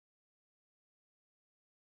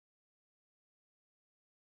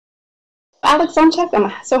Alex Zomchek,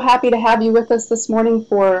 I'm so happy to have you with us this morning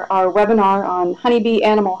for our webinar on honeybee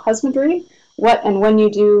animal husbandry. What and when you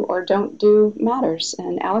do or don't do matters.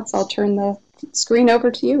 And Alex, I'll turn the screen over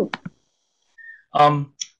to you.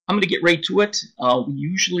 I'm going to get right to it. We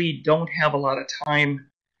usually don't have a lot of time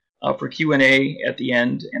for Q&A at the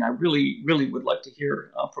end, and I really would like to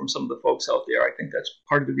hear from some of the folks out there. I think that's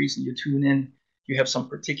part of the reason you tune in. You have some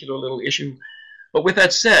particular little issue. But with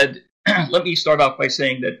that said, let me start off by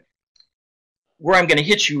saying that where I'm going to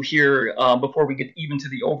hit you here before we get even to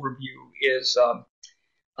the overview is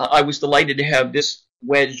I was delighted to have this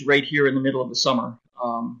wedged right here in the middle of the summer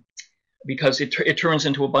because it turns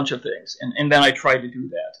into a bunch of things. And then I try to do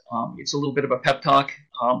that. It's a little bit of a pep talk.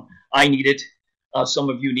 I need it. Some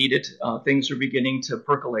of you need it. Things are beginning to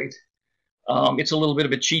percolate. It's a little bit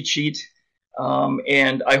of a cheat sheet.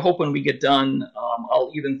 And I hope when we get done,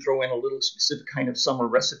 I'll even throw in a little specific kind of summer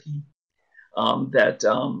recipe that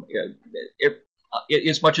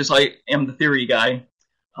as much as I am the theory guy,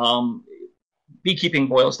 beekeeping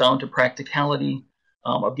boils down to practicality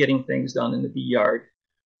of getting things done in the bee yard.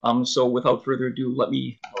 So without further ado, let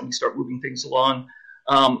me start moving things along.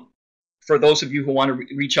 For those of you who want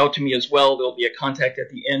to reach out to me as well, there'll be a contact at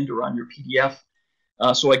the end or on your PDF.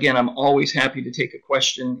 So again, I'm always happy to take a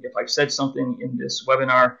question. If I've said something in this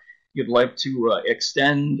webinar you'd like to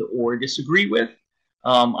extend or disagree with,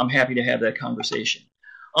 I'm happy to have that conversation.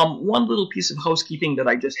 One little piece of housekeeping that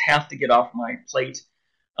I just have to get off my plate,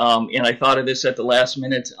 and I thought of this at the last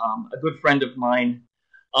minute. A good friend of mine,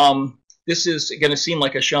 this is going to seem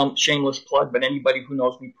like a shameless plug, but anybody who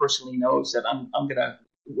knows me personally knows that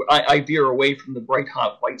I veer away from the bright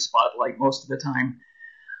hot white spotlight most of the time.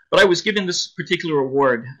 But I was given this particular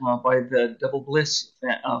award by the Double Bliss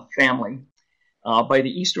family, by the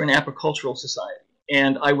Eastern Apicultural Society.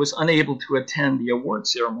 And I was unable to attend the award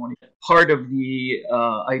ceremony. Part of the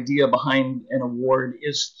idea behind an award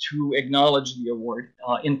is to acknowledge the award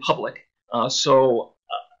in public. So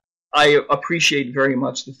I appreciate very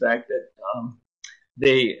much the fact that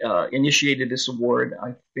they initiated this award.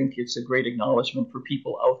 I think it's a great acknowledgement for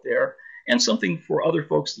people out there and something for other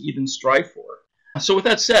folks to even strive for. So with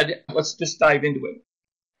that said, let's just dive into it.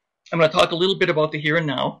 I'm going to talk a little bit about the here and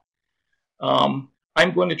now.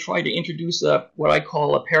 I'm going to try to introduce what I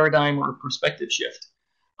call a paradigm or a perspective shift,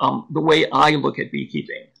 the way I look at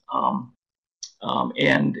beekeeping,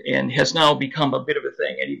 and has now become a bit of a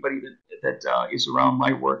thing. Anybody that is around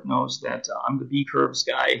my work knows that I'm the bee curves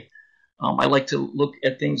guy. I like to look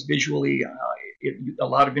at things visually. A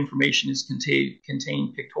lot of information is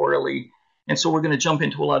contained pictorially, and so we're going to jump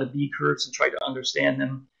into a lot of bee curves and try to understand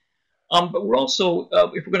them. But we're also,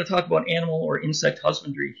 if we're going to talk about animal or insect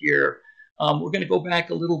husbandry here, we're going to go back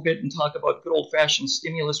a little bit and talk about good old-fashioned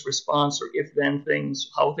stimulus response or if-then things,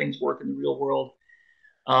 how things work in the real world.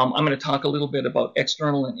 I'm going to talk a little bit about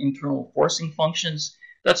external and internal forcing functions.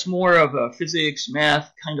 That's more of a physics,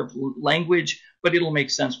 math kind of language, but it'll make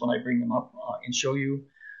sense when I bring them up and show you.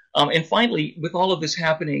 And finally, with all of this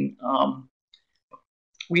happening,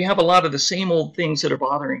 we have a lot of the same old things that are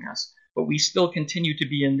bothering us, but we still continue to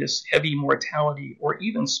be in this heavy mortality or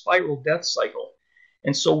even spiral death cycle.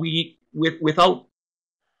 And so without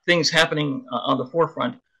things happening on the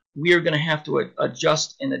forefront, we are going to have to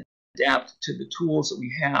adjust and adapt to the tools that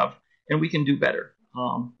we have, and we can do better.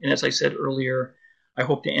 And as I said earlier, I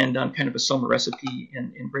hope to end on kind of a summer recipe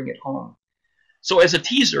and bring it home. So as a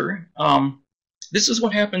teaser, this is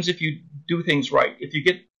what happens if you do things right.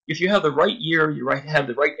 If you have the right year, you have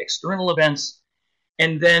the right external events,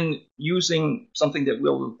 and then using something that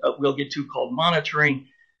we'll get to called monitoring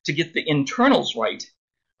to get the internals right.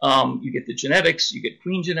 You get the genetics, you get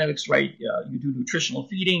queen genetics right, you do nutritional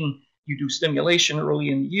feeding, you do stimulation early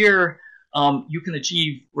in the year, you can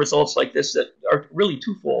achieve results like this that are really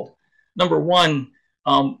twofold. Number one,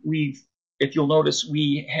 if you'll notice,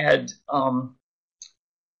 we had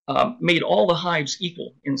made all the hives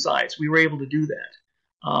equal in size. We were able to do that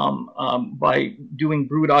by doing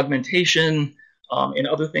brood augmentation and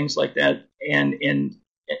other things like that, and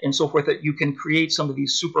so forth, that you can create some of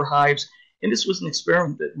these super hives. And this was an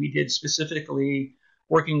experiment that we did specifically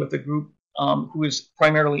working with a group who is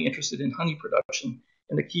primarily interested in honey production.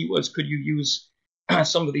 And the key was, could you use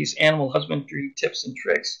some of these animal husbandry tips and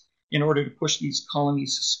tricks in order to push these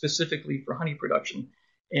colonies specifically for honey production?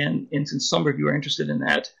 And since some of you are interested in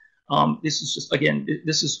that, this is just, again,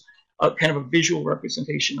 this is a kind of a visual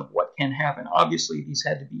representation of what can happen. Obviously, these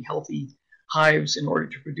had to be healthy hives in order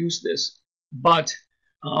to produce this, but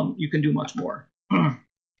you can do much more.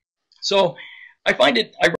 So I find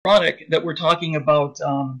it ironic that we're talking about,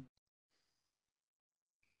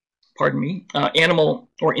 animal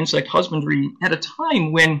or insect husbandry at a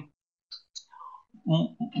time when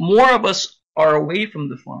more of us are away from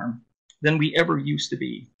the farm than we ever used to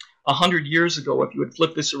be. 100 years ago, if you would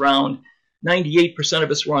flip this around, 98%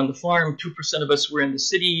 of us were on the farm, 2% of us were in the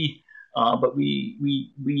city, but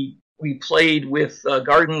we played with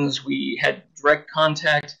gardens, we had direct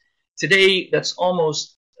contact. Today, that's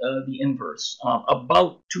almost the inverse.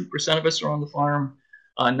 About 2% of us are on the farm.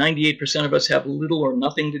 98% of us have little or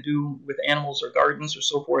nothing to do with animals or gardens or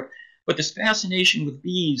so forth. But this fascination with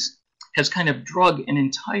bees has kind of drug an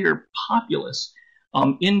entire populace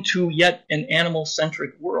into yet an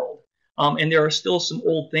animal-centric world. And there are still some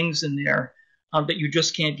old things in there that you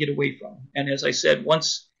just can't get away from. And as I said,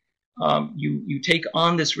 once you take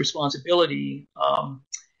on this responsibility,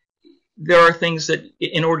 there are things that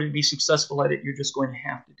in order to be successful at it, you're just going to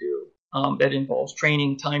have to do. That involves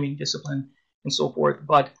training, timing, discipline, and so forth.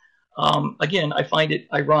 But again, I find it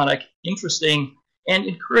ironic, interesting, and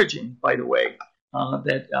encouraging, by the way,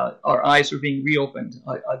 that our eyes are being reopened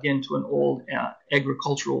again to an old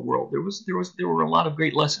agricultural world. There were a lot of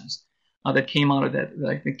great lessons that came out of that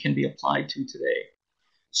I think can be applied to today.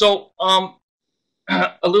 So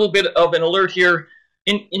a little bit of an alert here.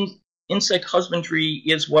 Insect husbandry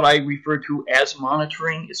is what I refer to as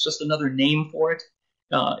monitoring. It's just another name for it.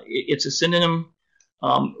 It's a synonym.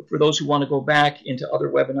 For those who want to go back into other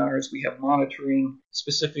webinars, we have monitoring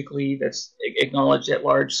specifically that's acknowledged at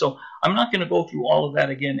large. So I'm not going to go through all of that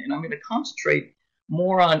again, and I'm going to concentrate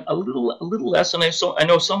more on a little less. And I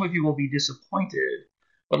know some of you will be disappointed,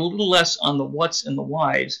 but a little less on the what's and the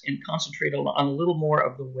whys, and concentrate on a little more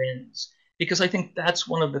of the whens, because I think that's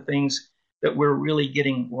one of the things that we're really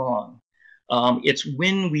getting wrong. It's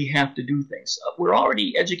when we have to do things. We're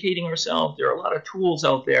already educating ourselves. There are a lot of tools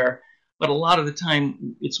out there. But a lot of the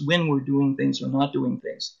time, it's when we're doing things or not doing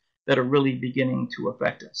things that are really beginning to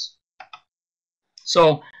affect us.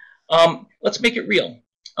 So let's make it real.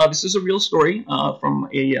 This is a real story from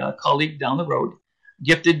a colleague down the road.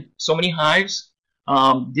 Gifted so many hives,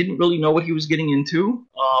 didn't really know what he was getting into,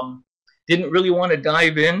 didn't really want to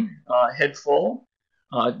dive in head full,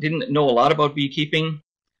 didn't know a lot about beekeeping.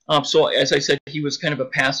 So as I said, he was kind of a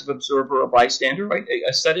passive observer, a bystander, right?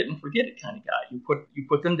 A set it and forget it kind of guy. You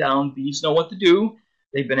put them down. Bees know what to do.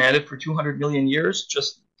 They've been at it for 200 million years.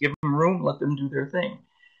 Just give them room, let them do their thing.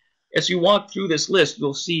 As you walk through this list,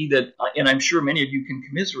 you'll see that, and I'm sure many of you can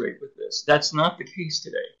commiserate with this, that's not the case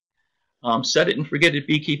today. Set it and forget it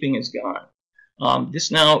beekeeping is gone.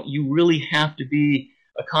 This now, you really have to be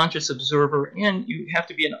a conscious observer, and you have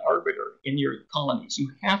to be an arbiter in your colonies.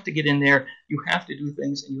 You have to get in there, you have to do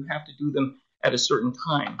things, and you have to do them at a certain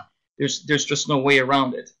time. There's just no way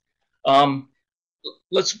around it.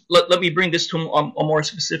 Let me bring this to a more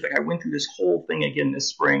specific. I went through this whole thing again this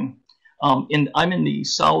spring. I'm in the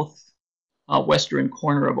southwestern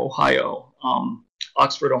corner of Ohio,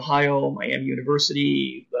 Oxford, Ohio, Miami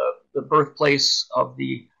University, the birthplace of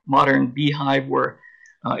the modern beehive, where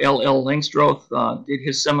L.L. Langstroth did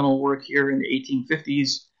his seminal work here in the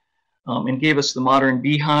 1850s and gave us the modern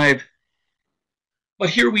beehive. But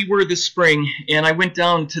here we were this spring, and I went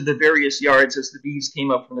down to the various yards as the bees came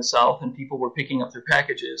up from the south and people were picking up their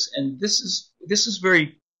packages. And this is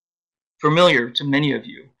very familiar to many of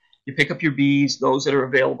you. You pick up your bees, those that are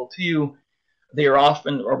available to you. They are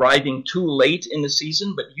often arriving too late in the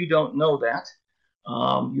season, but you don't know that.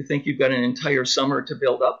 You think you've got an entire summer to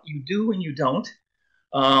build up. You do and you don't.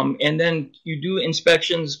 And then you do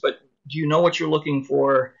inspections, but do you know what you're looking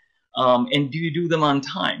for? And do you do them on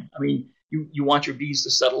time? I mean, you want your bees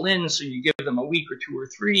to settle in, so you give them a week or 2 or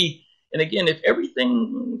 3. And again, if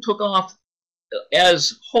everything took off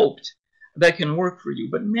as hoped, that can work for you.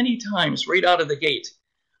 But many times, right out of the gate,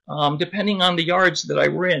 depending on the yards that I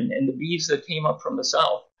were in and the bees that came up from the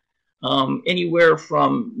south, anywhere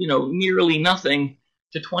from nearly nothing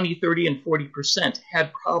to 20, 30, and 40%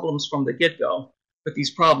 had problems from the get-go. But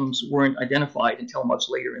these problems weren't identified until much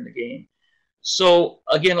later in the game. So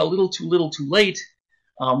again, a little too late.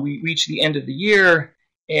 We reach the end of the year,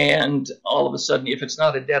 and all of a sudden, if it's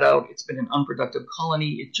not a dead out, it's been an unproductive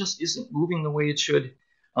colony. It just isn't moving the way it should.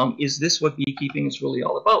 Is this what beekeeping is really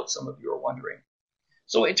all about? Some of you are wondering.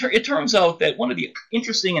 So it turns out that one of the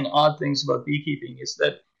interesting and odd things about beekeeping is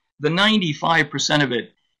that the 95% of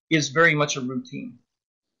it is very much a routine.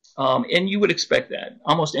 And you would expect that.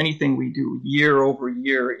 Almost anything we do year over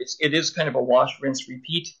year, it is kind of a wash, rinse,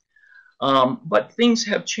 repeat. But things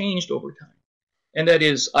have changed over time. And that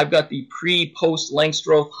is, I've got the pre-post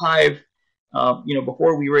Langstroth hive,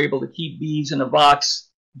 before we were able to keep bees in a box,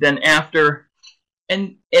 then after.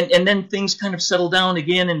 And then things kind of settled down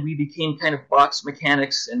again, and we became kind of box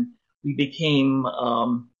mechanics, and we became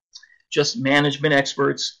just management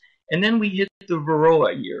experts. And then we hit the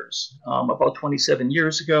Varroa years, about 27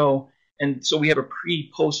 years ago. And so we have a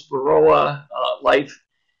pre-post Varroa life.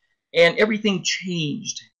 And everything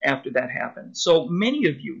changed after that happened. So many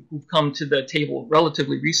of you who've come to the table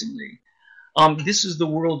relatively recently, this is the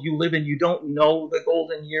world you live in. You don't know the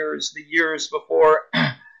golden years, the years before.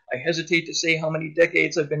 I hesitate to say how many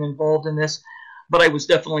decades I've been involved in this, but I was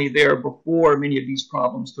definitely there before many of these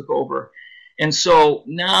problems took over. And so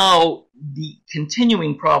now the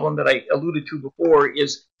continuing problem that I alluded to before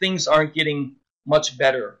is things aren't getting much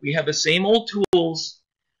better. We have the same old tools.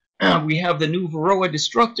 We have the new Varroa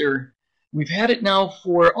destructor. We've had it now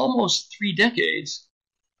for almost 3 decades.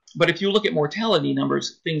 But if you look at mortality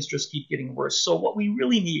numbers, things just keep getting worse. So what we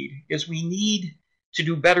really need is we need to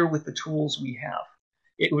do better with the tools we have.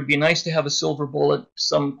 It would be nice to have a silver bullet,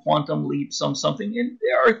 some quantum leap, something. And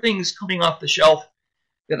there are things coming off the shelf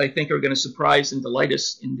that I think are going to surprise and delight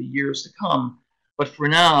us in the years to come. But for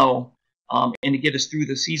now, and to get us through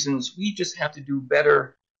the seasons, we just have to do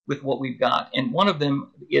better with what we've got. And one of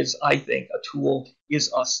them is, I think, a tool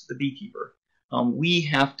is us, the beekeeper. We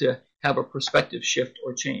have to have a perspective shift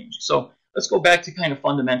or change. So let's go back to kind of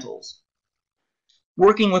fundamentals.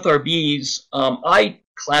 Working with our bees, I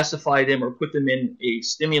classify them or put them in a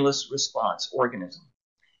stimulus response organism.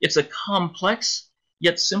 It's a complex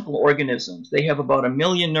yet simple organism. They have about 1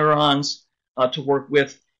 million neurons to work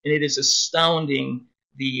with, and it is astounding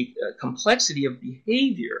the complexity of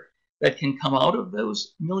behavior that can come out of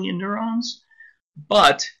those 1 million neurons.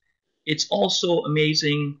 But it's also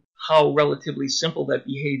amazing how relatively simple that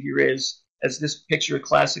behavior is. As this picture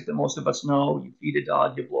classic that most of us know, you feed a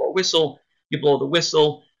dog, you blow a whistle, you blow the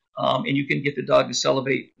whistle, and you can get the dog to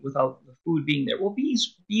salivate without the food being there. Well,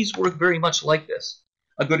 bees work very much like this.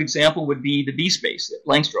 A good example would be the bee space that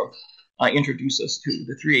Langstroth introduced us to,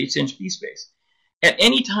 the 3/8-inch bee space. At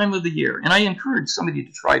any time of the year, and I encourage somebody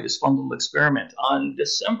to try this fun little experiment on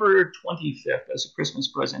December 25th as a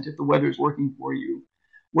Christmas present, if the weather's working for you,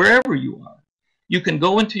 wherever you are, you can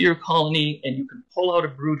go into your colony and you can pull out a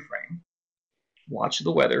brood frame, watch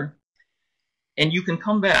the weather, and you can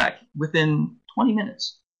come back within 20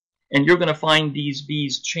 minutes. And you're going to find these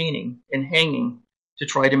bees chaining and hanging to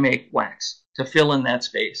try to make wax, to fill in that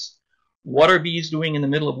space. What are bees doing in the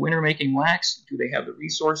middle of winter making wax? Do they have the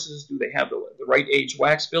resources? Do they have the right age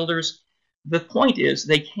wax builders? The point is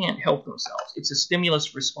they can't help themselves. It's a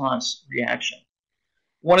stimulus response reaction.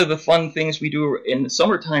 One of the fun things we do in the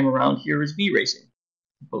summertime around here is bee racing,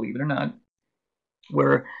 believe it or not,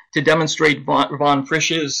 where to demonstrate von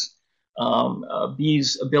Frisch's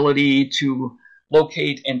bees' ability to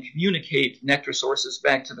locate and communicate nectar sources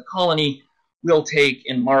back to the colony, we'll take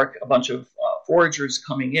and mark a bunch of foragers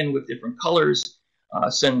coming in with different colors,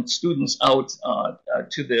 send students out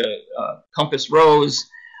to the compass rose,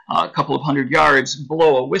 a couple of 100 yards,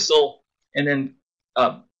 blow a whistle, and then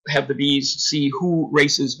have the bees see who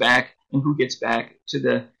races back and who gets back to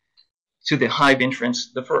the hive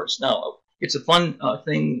entrance the first. Now, it's a fun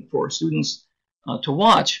thing for students to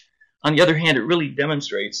watch. On the other hand, it really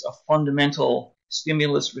demonstrates a fundamental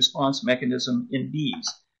stimulus response mechanism in bees.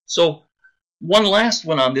 So one last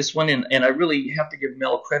one on this one, and I really have to give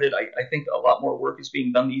Mel credit. I think a lot more work is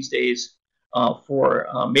being done these days for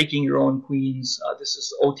making your own queens. This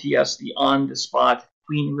is OTS, the on-the-spot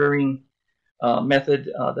queen rearing method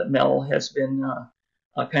that Mel has been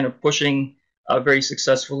kind of pushing very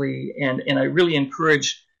successfully. And I really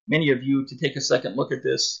encourage many of you to take a second look at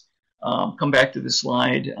this. Come back to this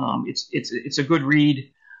slide. It's a good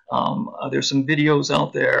read. There's some videos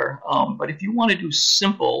out there. But if you want to do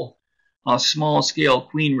simple, small-scale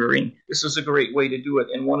queen rearing, this is a great way to do it.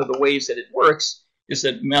 And one of the ways that it works is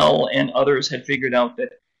that Mel and others had figured out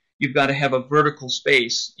that you've got to have a vertical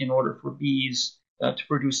space in order for bees to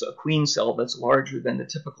produce a queen cell that's larger than the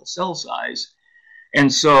typical cell size.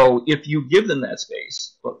 And so if you give them that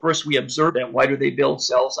space, but first we observe that, why do they build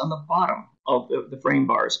cells on the bottom of the frame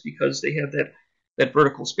bars? Because they have that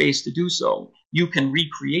vertical space to do so. You can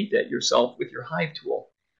recreate that yourself with your hive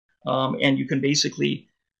tool. And you can basically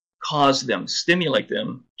cause them, stimulate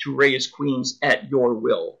them to raise queens at your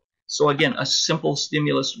will. So again, a simple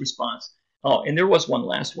stimulus response. Oh, and there was one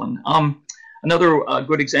last one. Another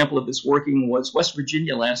good example of this working was West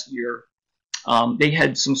Virginia last year. They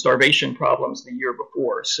had some starvation problems the year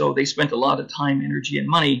before, so they spent a lot of time, energy, and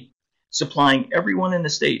money supplying everyone in the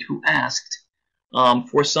state who asked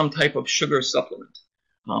for some type of sugar supplement.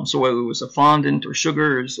 So whether it was a fondant or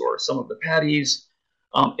sugars or some of the patties,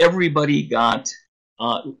 everybody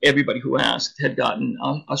who asked had gotten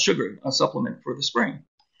a sugar supplement for the spring.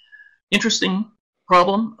 Interesting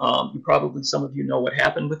problem. Some of you know what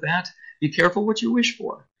happened with that. Be careful what you wish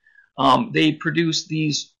for. they produce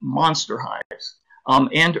these monster hives,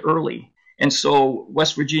 and early. And so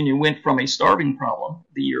West Virginia went from a starving problem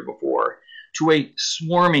the year before to a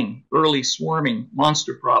early swarming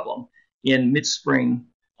monster problem in mid-spring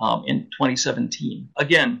in 2017.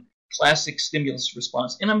 Again, classic stimulus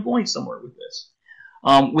response. And I'm going somewhere with this.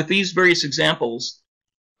 With these various examples,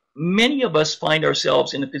 many of us find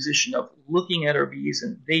ourselves in a position of looking at our bees,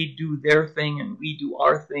 and they do their thing and we do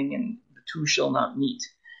our thing, and the two shall not meet.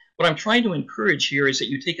 What I'm trying to encourage here is that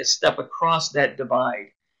you take a step across that divide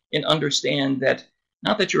and understand that,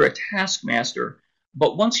 not that you're a taskmaster,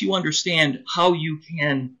 but once you understand how you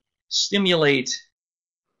can stimulate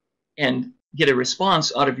and get a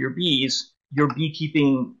response out of your bees, your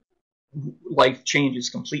beekeeping life changes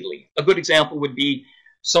completely. A good example would be,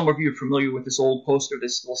 some of you are familiar with this old poster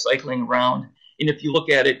that's still cycling around, and if you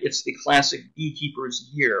look at it, it's the classic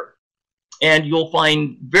beekeeper's year. And you'll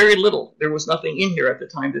find very little. There was nothing in here at the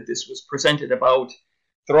time that this was presented about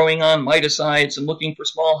throwing on miticides and looking for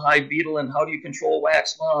small hive beetle and how do you control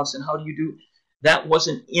wax moths and how do you do. That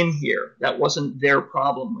wasn't in here. That wasn't their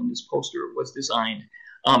problem when this poster was designed.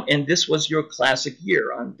 And this was your classic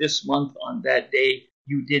year. On this month, on that day,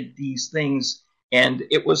 you did these things. And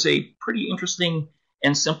it was a pretty interesting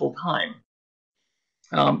and simple time.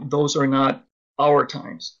 Those are not our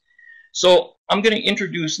times. So I'm going to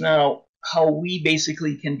introduce now how we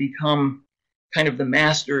basically can become kind of the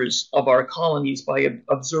masters of our colonies by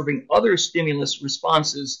observing other stimulus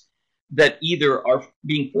responses that either are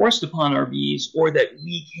being forced upon our bees or that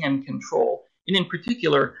we can control. And in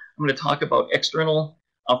particular, I'm going to talk about external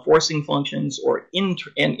forcing functions or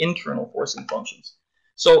internal forcing functions.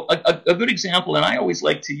 So a good example, and I always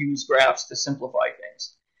like to use graphs to simplify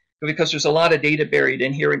things, because there's a lot of data buried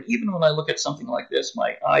in here, and even when I look at something like this,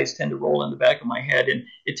 my eyes tend to roll in the back of my head, and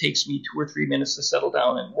it takes me 2 or 3 minutes to settle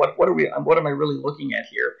down. And what am I really looking at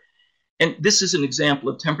here? And this is an example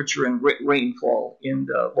of temperature and rainfall in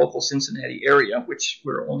the local Cincinnati area, which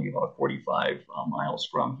we're only about 45 miles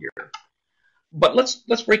from here. But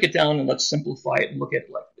let's break it down and let's simplify it and look at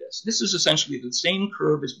it like this. This is essentially the same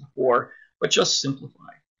curve as before, but just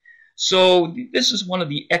simplified. So this is one of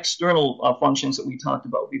the external functions that we talked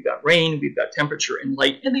about. We've got rain, we've got temperature and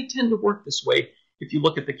light, and they tend to work this way. If you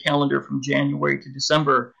look at the calendar from January to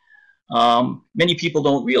December, many people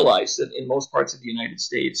don't realize that in most parts of the United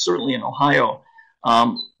States, certainly in Ohio,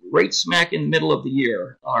 right smack in the middle of the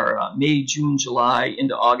year are May, June, July,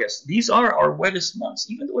 into August. These are our wettest months,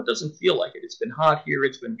 even though it doesn't feel like it. It's been hot here,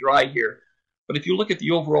 it's been dry here. But if you look at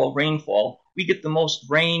the overall rainfall, we get the most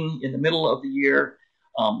rain in the middle of the year.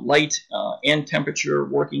 Light and temperature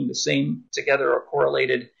working the same together or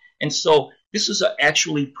correlated. And so this is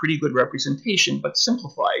actually pretty good representation, but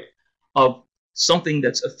simplified, of something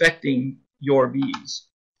that's affecting your bees.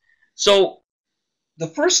 So the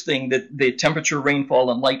first thing that the temperature,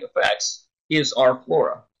 rainfall, and light affects is our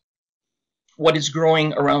flora. What is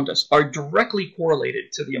growing around us are directly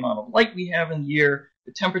correlated to the amount of light we have in the year,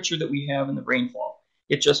 the temperature that we have, and the rainfall.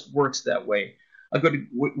 It just works that way. A good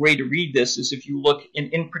way to read this is if you look,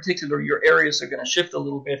 in particular, your areas are going to shift a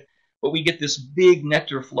little bit, but we get this big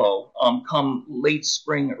nectar flow come late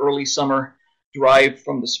spring, early summer, derived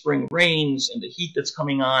from the spring rains and the heat that's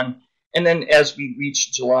coming on. And then as we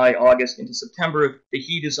reach July, August, into September, the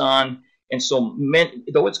heat is on. And so,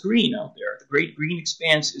 though it's green out there, the great green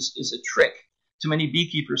expanse is a trick to many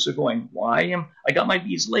beekeepers who are going, I got my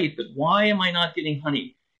bees late, but why am I not getting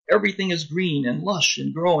honey? Everything is green and lush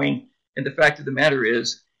and growing. And the fact of the matter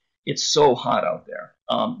is, it's so hot out there.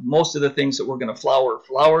 Most of the things that we're going to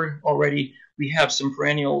flowered already. We have some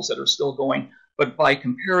perennials that are still going, but by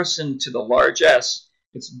comparison to the large S,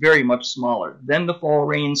 it's very much smaller. Then the fall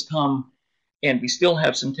rains come, and we still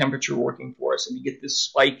have some temperature working for us, and we get this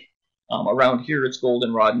spike. Around here, it's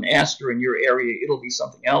goldenrod and aster. In your area, it'll be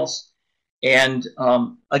something else. And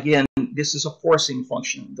again, this is a forcing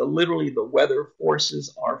function. Literally, the weather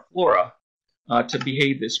forces our flora to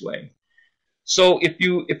behave this way. So if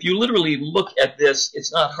you literally look at this,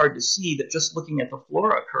 it's not hard to see that just looking at the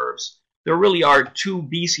flora curves, there really are 2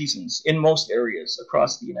 bee seasons in most areas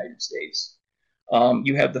across the United States.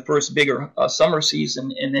 You have the first bigger summer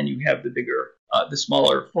season, and then you have the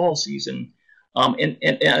smaller fall season. And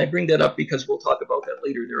I bring that up because we'll talk about that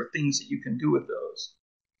later. There are things that you can do with those.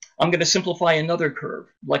 I'm going to simplify another curve,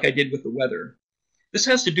 like I did with the weather. This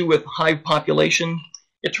has to do with hive population.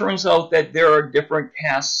 It turns out that there are different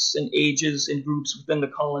castes and ages and groups within the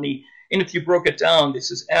colony. And if you broke it down,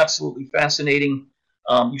 this is absolutely fascinating.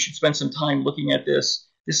 You should spend some time looking at this.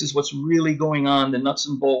 This is what's really going on, the nuts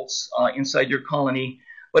and bolts inside your colony.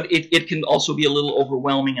 But it can also be a little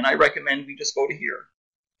overwhelming, and I recommend we just go to here.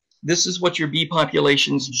 This is what your bee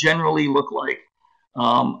populations generally look like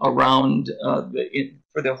around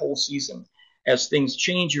for the whole season. As things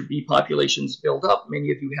change, your bee populations build up.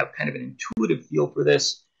 Many of you have kind of an intuitive feel for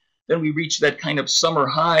this. Then we reach that kind of summer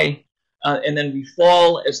high, and then we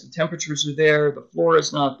fall as the temperatures are there, the flora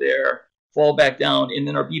is not there, fall back down, and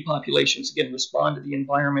then our bee populations again respond to the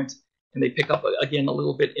environment, and they pick up again a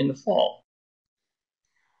little bit in the fall.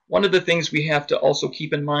 One of the things we have to also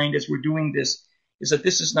keep in mind as we're doing this is that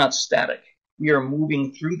this is not static. We are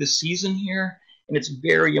moving through the season here, and it's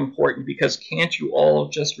very important because can't you all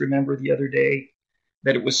just remember the other day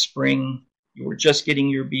that it was spring, you were just getting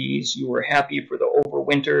your bees, you were happy for the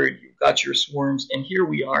overwinter, you got your swarms, and here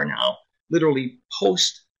we are now, literally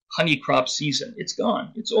post honey crop season. It's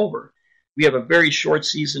gone, it's over. We have a very short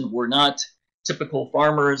season. We're not typical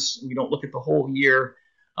farmers. We don't look at the whole year.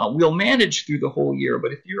 We'll manage through the whole year,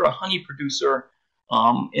 but if you're a honey producer,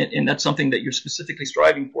 and that's something that you're specifically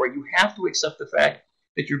striving for, you have to accept the fact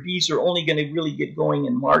that your bees are only going to really get going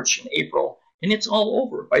in March and April, and it's all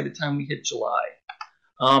over by the time we hit July.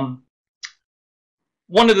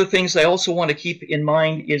 One of the things I also want to keep in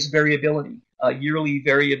mind is variability, yearly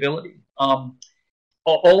variability.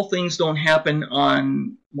 All things don't happen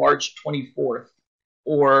on March 24th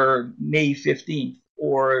or May 15th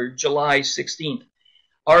or July 16th.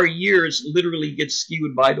 Our years literally get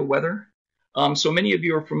skewed by the weather. So many of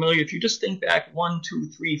you are familiar. If you just think back 1, 2,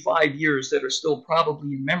 3, 5 years that are still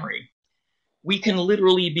probably in memory, we can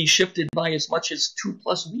literally be shifted by as much as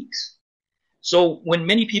 2+ weeks. So when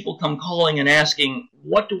many people come calling and asking,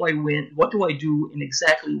 what do I do, and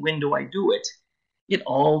exactly when do I do it? It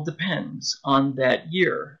all depends on that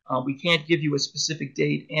year. We can't give you a specific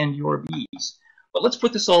date and your bees. But let's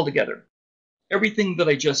put this all together. Everything that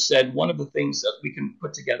I just said, one of the things that we can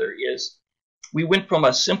put together is we went from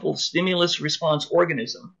a simple stimulus response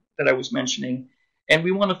organism that I was mentioning, and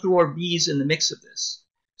we want to throw our bees in the mix of this.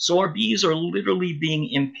 So our bees are literally being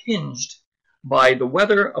impinged by the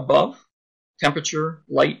weather above, temperature,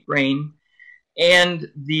 light, rain, and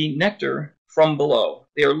the nectar from below.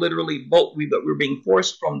 They are literally both, we're being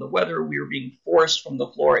forced from the weather, we are being forced from the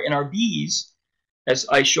flora, and our bees, as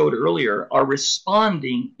I showed earlier, are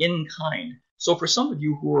responding in kind. So for some of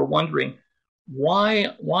you who are wondering,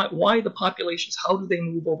 why the populations, how do they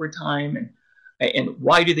move over time, and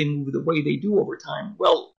why do they move the way they do over time?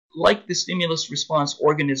 Well, like the stimulus response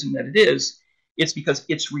organism that it is, it's because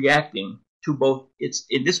it's reacting to both its,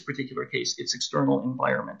 in this particular case, its external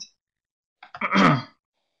environment.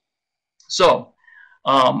 So,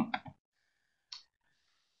 well,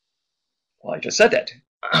 I just said that.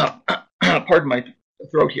 Pardon my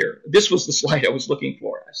throat here. This was the slide I was looking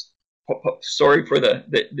for. Sorry for the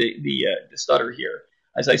stutter here.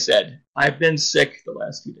 As I said, I've been sick the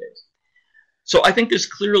last 2 days. So I think this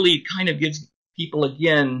clearly kind of gives people,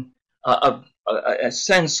 again, a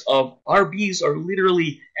sense of our bees are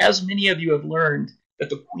literally, as many of you have learned, that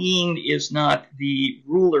the queen is not the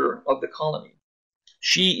ruler of the colony.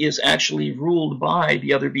 She is actually ruled by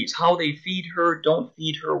the other bees. How they feed her, don't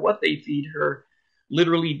feed her, what they feed her,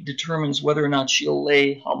 literally determines whether or not she'll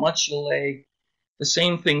lay, how much she'll lay. The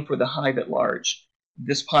same thing for the hive at large.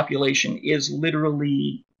 This population is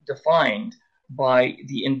literally defined by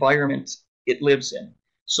the environment it lives in.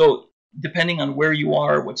 So depending on where you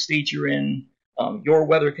are, what state you're in, your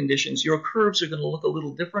weather conditions, your curves are going to look a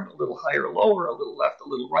little different, a little higher or lower, a little left, a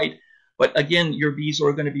little right. But again, your bees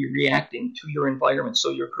are going to be reacting to your environment, so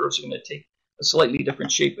your curves are going to take a slightly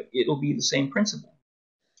different shape, but it'll be the same principle.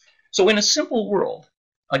 So in a simple world,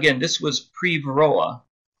 again, this was pre-Varroa,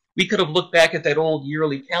 we could have looked back at that old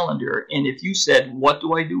yearly calendar, and if you said, what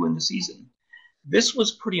do I do in the season? This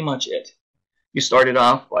was pretty much it. You started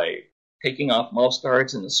off by taking off mouse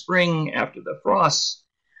guards in the spring after the frosts.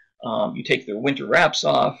 You take their winter wraps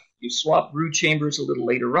off. You swap brood chambers a little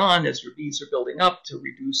later on as your bees are building up to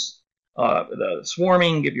reduce the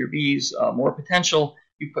swarming, give your bees more potential.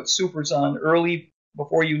 You put supers on early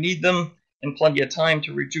before you need them, and plenty of time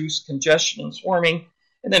to reduce congestion and swarming.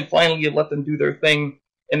 And then finally you let them do their thing,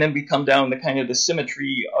 and then we come down to kind of the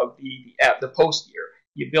symmetry of the post year.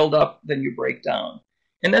 You build up, then you break down.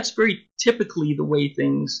 And that's very typically the way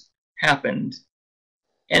things happened.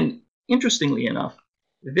 And interestingly enough,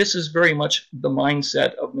 this is very much the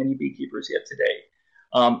mindset of many beekeepers yet today.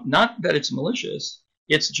 Not that it's malicious,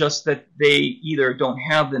 it's just that they either don't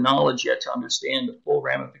have the knowledge yet to understand the full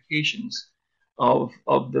ramifications of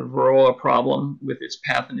the Varroa problem with its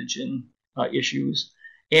pathogen issues,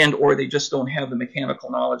 and or they just don't have the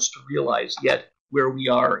mechanical knowledge to realize yet where we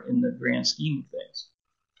are in the grand scheme of things.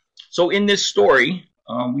 So in this story,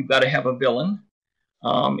 we've got to have a villain,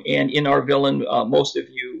 and in our villain, most of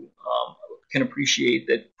you can appreciate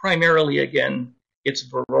that primarily, again, it's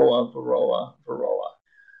Varroa, Varroa, Varroa.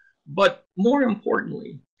 But more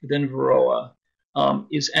importantly than Varroa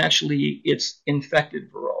is actually its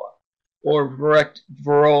infected Varroa, or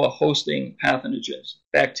Varroa hosting pathogens,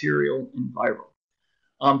 bacterial and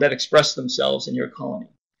viral, that express themselves in your colony.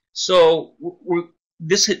 So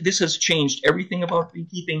this has changed everything about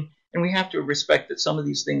beekeeping, and we have to respect that some of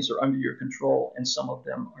these things are under your control and some of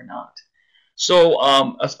them are not. So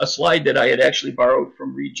a slide that I had actually borrowed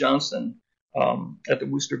from Reed Johnson at the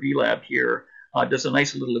Worcester Bee Lab here does a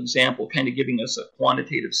nice little example, kind of giving us a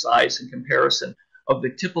quantitative size and comparison of the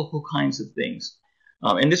typical kinds of things.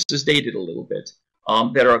 And this is dated a little bit,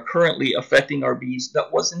 that are currently affecting our bees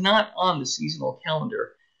that was not on the seasonal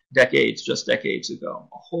calendar just decades ago.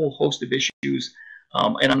 A whole host of issues,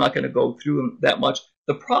 and I'm not going to go through them that much.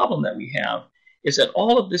 The problem that we have is that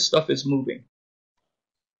all of this stuff is moving.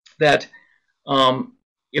 That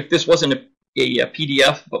if this wasn't a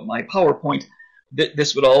PDF, but my PowerPoint,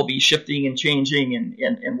 this would all be shifting and changing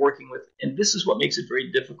and working with. And this is what makes it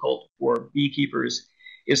very difficult for beekeepers,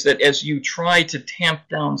 is that as you try to tamp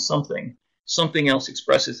down something, something else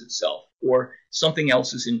expresses itself, or something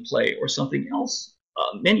else is in play, or something else,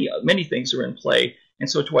 many things are in play. And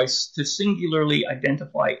so to singularly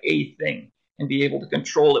identify a thing and be able to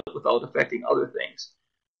control it without affecting other things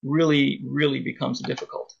really, really becomes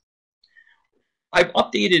difficult. I've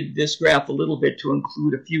updated this graph a little bit to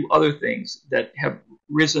include a few other things that have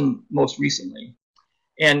risen most recently.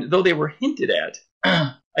 And though they were hinted at,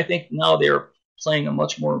 I think now they're playing a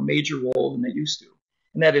much more major role than they used to.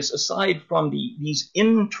 And that is, aside from these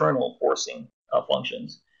internal forcing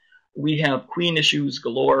functions, we have queen issues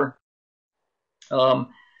galore.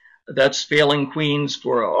 That's failing queens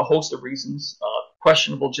for a host of reasons,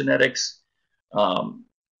 questionable genetics,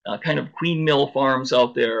 kind of queen mill farms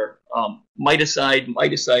out there, miticide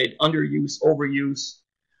underuse, overuse,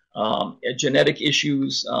 genetic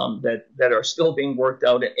issues that are still being worked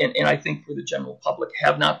out, and I think for the general public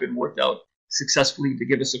have not been worked out successfully to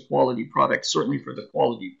give us a quality product, certainly for the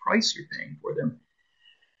quality price you're paying for them.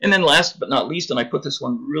 And then last but not least, and I put this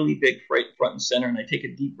one really big right front and center, and I take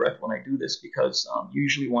a deep breath when I do this because you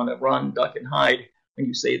usually want to run, duck, and hide when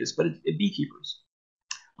you say this, but it's beekeepers.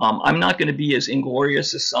 I'm not going to be as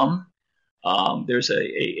inglorious as some. There's a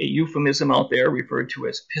euphemism out there referred to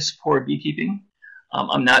as piss poor beekeeping.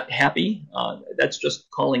 I'm not happy. That's just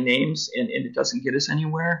calling names, and it doesn't get us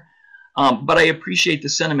anywhere. But I appreciate the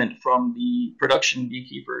sentiment from the production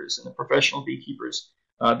beekeepers and the professional beekeepers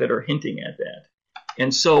that are hinting at that.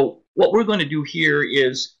 And so what we're going to do here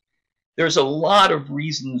is there's a lot of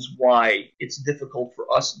reasons why it's difficult for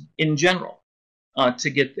us in general to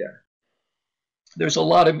get there. There's a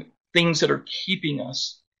lot of things that are keeping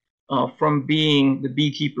us from being the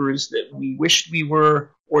beekeepers that we wished we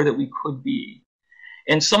were or that we could be.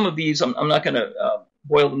 And some of these, I'm not going to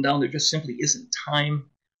boil them down. There just simply isn't time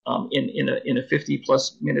in a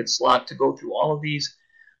 50-plus minute slot to go through all of these.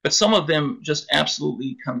 But some of them just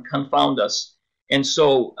absolutely confound us. And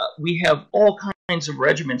so we have all kinds of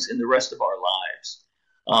regimens in the rest of our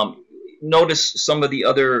lives. Notice some of the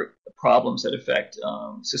other problems that affect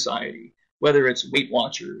society, whether it's Weight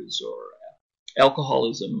Watchers or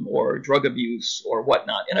alcoholism or drug abuse or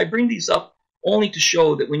whatnot. And I bring these up only to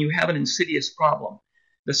show that when you have an insidious problem,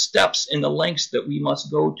 the steps and the lengths that we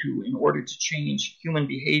must go to in order to change human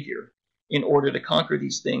behavior, in order to conquer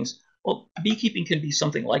these things, well, beekeeping can be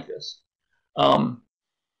something like this.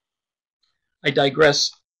 I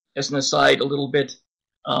digress as an aside a little bit.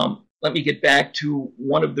 Let me get back to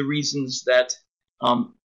one of the reasons that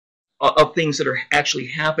of things that are actually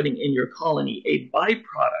happening in your colony. A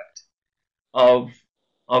byproduct of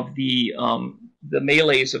the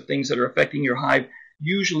melees of things that are affecting your hive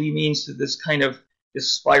usually means to this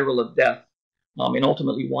spiral of death, and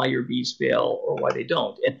ultimately why your bees fail or why they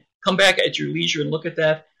don't. And come back at your leisure and look at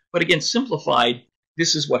that. But again, simplified,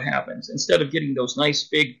 this is what happens. Instead of getting those nice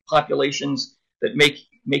big populations that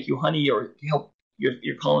make you honey or help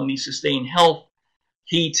your colony sustain health,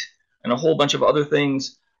 heat, and a whole bunch of other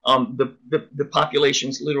things, the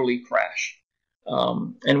populations literally crash.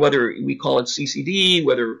 And whether we call it CCD,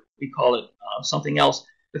 whether we call it something else,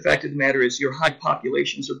 the fact of the matter is your hive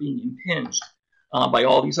populations are being impinged by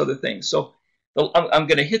all these other things. So I'm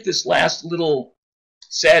going to hit this last little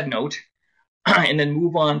sad note and then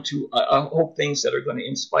move on to I hope things that are going to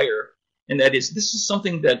inspire. And that is, this is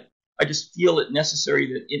something that I just feel it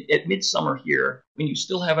necessary that at midsummer here, when you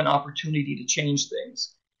still have an opportunity to change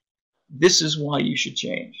things, this is why you should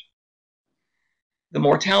change. The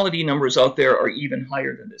mortality numbers out there are even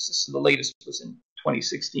higher than this. The latest was in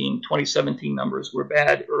 2016. 2017 numbers were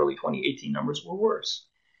bad. Early 2018 numbers were worse.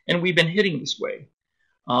 And we've been hitting this way.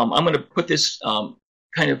 I'm going to put this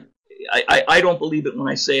I don't believe it when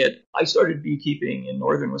I say it. I started beekeeping in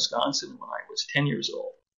northern Wisconsin when I was 10 years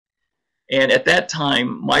old. And at that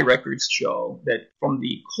time, my records show that from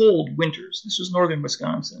the cold winters, this was northern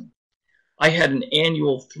Wisconsin, I had an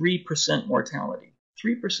annual 3% mortality.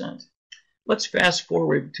 3%. Let's fast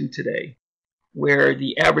forward to today, where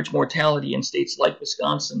the average mortality in states like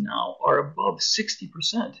Wisconsin now are above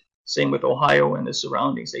 60%. Same with Ohio and the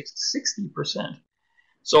surrounding states, 60%.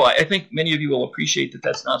 So I think many of you will appreciate that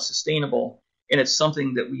that's not sustainable, and it's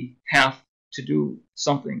something that we have to do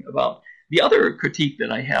something about. The other critique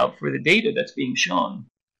that I have for the data that's being shown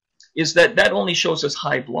is that that only shows us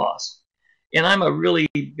hive loss. And I'm a really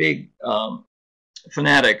big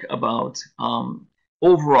fanatic about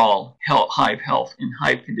overall hive health and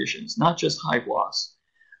hive conditions, not just hive loss.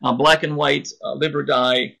 Black and white, live or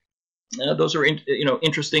die, those are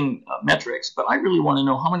interesting metrics, but I really want to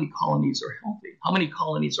know how many colonies are healthy, how many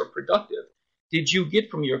colonies are productive. Did you get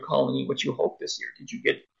from your colony what you hoped this year? Did you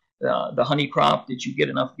get the honey crop? Did you get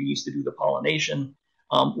enough bees to do the pollination?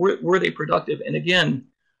 Were they productive? And again,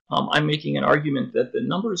 I'm making an argument that the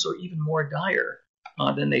numbers are even more dire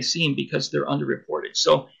than they seem because they're underreported.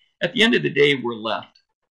 So at the end of the day, we're left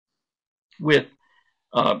with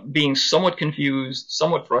being somewhat confused,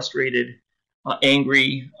 somewhat frustrated,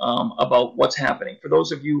 angry about what's happening. For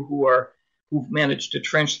those of you who've managed to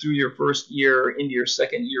trench through your first year, into your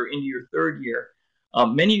second year, into your third year,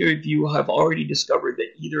 many of you have already discovered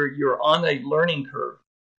that either you're on a learning curve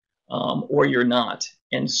or you're not.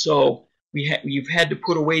 And so you've had to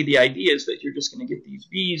put away the ideas that you're just going to get these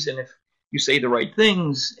bees, and if you say the right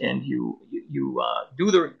things and you do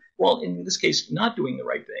well, in this case, not doing the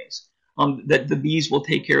right things, that the bees will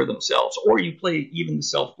take care of themselves. Or you play even the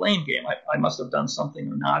self-blame game. I must have done something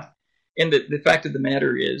or not. And the fact of the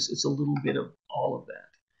matter is, it's a little bit of all of that.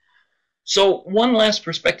 So one last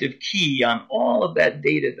perspective key on all of that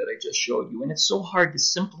data that I just showed you, and it's so hard to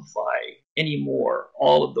simplify anymore,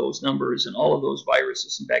 all of those numbers and all of those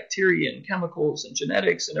viruses and bacteria and chemicals and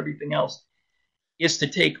genetics and everything else, is to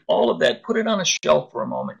take all of that, put it on a shelf for a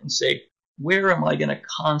moment and say, where am I going to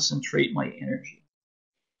concentrate my energy?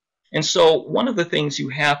 And so one of the things you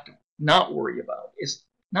have to not worry about is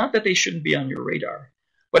not that they shouldn't be on your radar,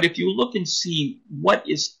 but if you look and see what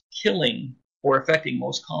is killing or affecting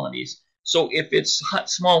most colonies. So if it's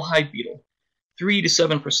small hive beetle, 3 to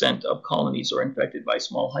 7% of colonies are infected by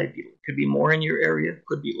small hive beetle. Could be more in your area,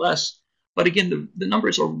 could be less. But again, the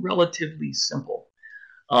numbers are relatively simple.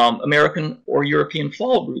 American or European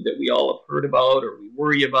fall brood that we all have heard about or we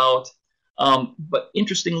worry about. But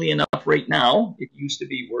interestingly enough, right now, it used to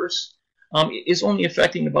be worse, is only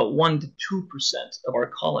affecting about 1 to 2% of our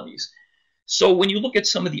colonies. So when you look at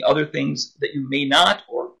some of the other things that you may not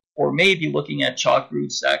or may be looking at chalk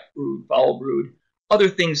brood, sac brood, foul brood, other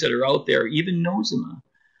things that are out there, even nosema,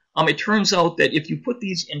 it turns out that if you put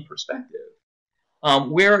these in perspective,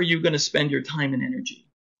 where are you going to spend your time and energy?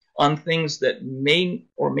 On things that may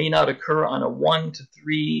or may not occur on a 1 to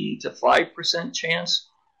 3 to 5% chance?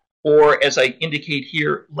 Or, as I indicate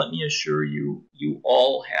here, let me assure you, you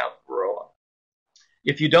all have varroa.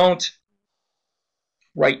 If you don't,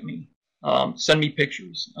 write me. Send me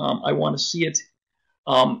pictures. I want to see it.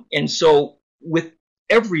 And so with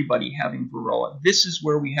everybody having varroa, this is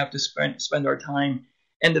where we have to spend our time.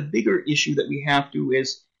 And the bigger issue that we have to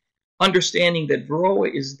is understanding that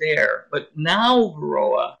varroa is there, but now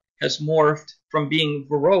varroa has morphed from being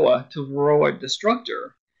varroa to varroa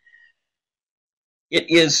destructor. It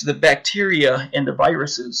is the bacteria and the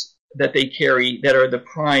viruses that they carry that are the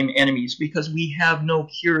prime enemies, because we have no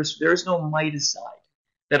cures. There's no miticide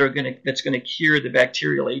that's going to cure the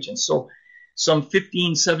bacterial agents. So some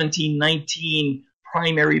 15, 17, 19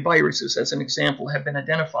 primary viruses, as an example, have been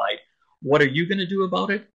identified. What are you going to do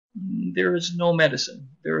about it? There is no medicine.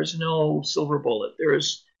 There is no silver bullet. There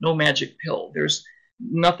is no magic pill. There's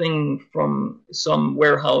nothing from some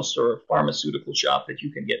warehouse or pharmaceutical shop that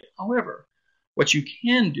you can get. However, what you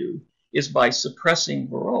can do is by suppressing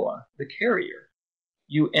varroa, the carrier,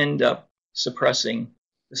 you end up suppressing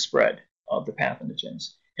the spread of the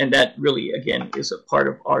pathogens. And that really, again, is a part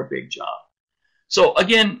of our big job. So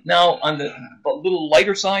again, now on the little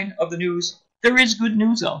lighter side of the news, there is good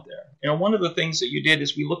news out there. You know, one of the things that you did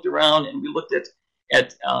is we looked around and we looked at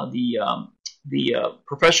the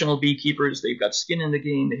professional beekeepers. They've got skin in the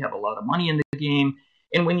game. They have a lot of money in the game.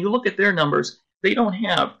 And when you look at their numbers, they don't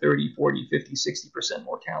have 30, 40, 50, 60%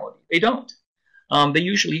 mortality. They don't. They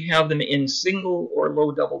usually have them in single or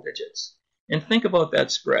low double digits. And think about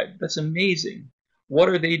that spread. That's amazing. What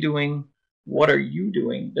are they doing? What are you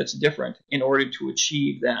doing that's different in order to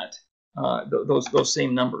achieve that those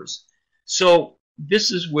same numbers. So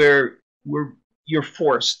this is where you're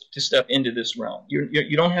forced to step into this realm.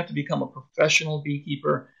 You don't have to become a professional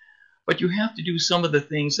beekeeper, but you have to do some of the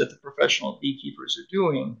things that the professional beekeepers are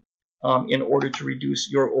doing in order to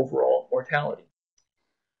reduce your overall mortality.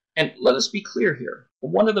 And let us be clear here.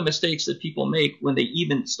 One of the mistakes that people make when they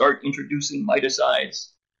even start introducing miticides,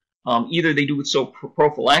 either they do it so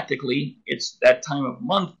prophylactically, it's that time of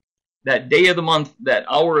month, that day of the month, that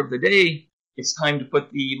hour of the day, it's time to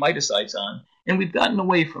put the miticides on. And we've gotten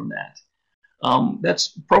away from that. That's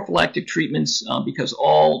prophylactic treatments because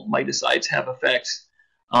all miticides have effects.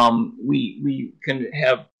 We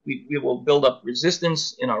will build up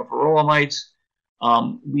resistance in our varroa mites.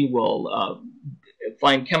 We will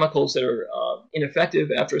find chemicals that are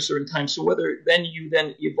ineffective after a certain time. So whether then you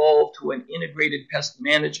then evolve to an integrated pest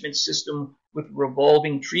management system with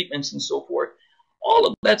revolving treatments and so forth, all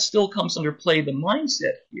of that still comes under play. The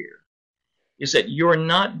mindset here is that you're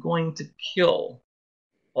not going to kill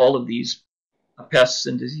all of these pests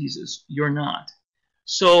and diseases. You're not.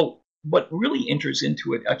 So what really enters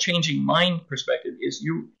into it, a changing mind perspective, is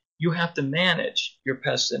you have to manage your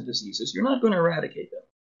pests and diseases. You're not going to eradicate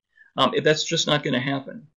them. That's just not going to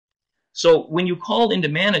happen. So when you call into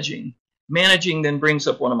managing then brings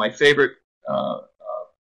up one of my favorite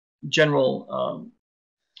general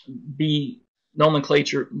bee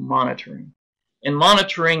nomenclature, monitoring. And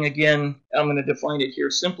monitoring, again, I'm going to define it here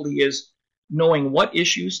simply, is knowing what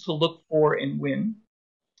issues to look for and when,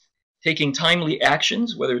 taking timely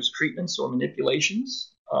actions, whether it's treatments or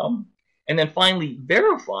manipulations, and then finally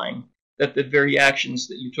verifying that the very actions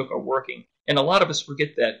that you took are working. And a lot of us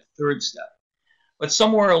forget that third step. But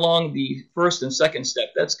somewhere along the first and second step,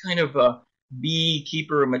 that's kind of a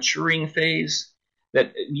beekeeper maturing phase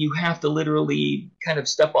that you have to literally kind of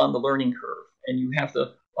step on the learning curve. And you have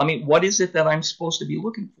to, I mean, what is it that I'm supposed to be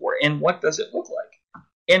looking for? And what does it look like?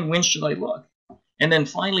 And when should I look? And then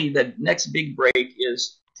finally, the next big break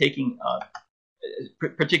is taking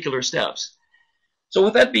particular steps. So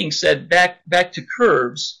with that being said, back to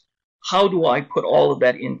curves, how do I put all of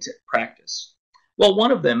that into practice? Well,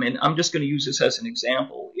 one of them, and I'm just going to use this as an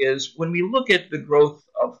example, is when we look at the growth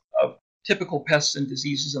of typical pests and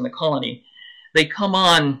diseases in the colony, they come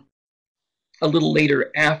on a little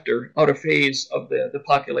later after, out of phase of the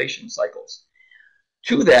population cycles.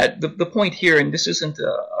 To that, the point here, and this isn't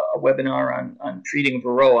a webinar on treating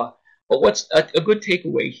varroa, but what's a good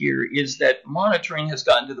takeaway here is that monitoring has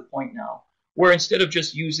gotten to the point now where instead of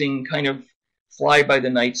just using kind of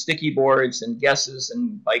fly-by-the-night sticky boards and guesses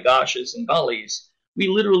and by goshes and gollies, we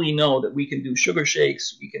literally know that we can do sugar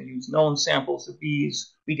shakes, we can use known samples of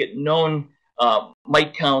bees, we get known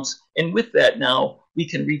mite counts, and with that now we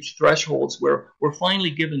can reach thresholds where we're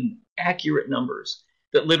finally given accurate numbers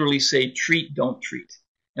that literally say treat, don't treat.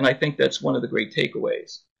 And I think that's one of the great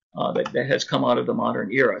takeaways that has come out of the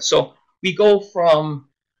modern era. So we go from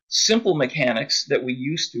simple mechanics that we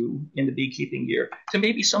used to in the beekeeping year to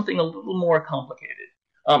maybe something a little more complicated.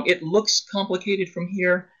 It looks complicated from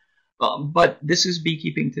here, but this is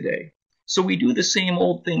beekeeping today. So we do the same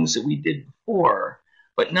old things that we did before,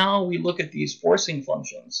 but now we look at these forcing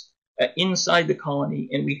functions inside the colony,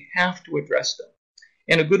 and we have to address them.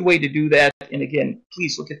 And a good way to do that, and again,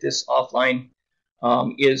 please look at this offline,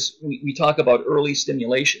 is we talk about early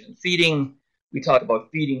stimulation and feeding. We talk about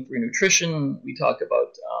feeding for nutrition. We talk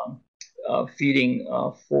about feeding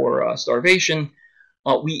for starvation.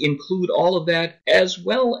 We include all of that, as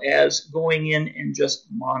well as going in and just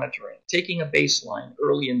monitoring, taking a baseline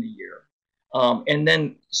early in the year, and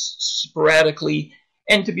then sporadically.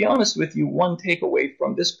 And to be honest with you, one takeaway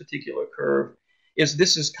from this particular curve is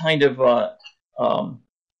this is kind of a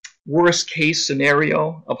worst case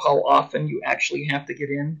scenario of how often you actually have to get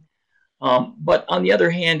in. But on the other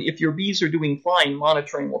hand, if your bees are doing fine,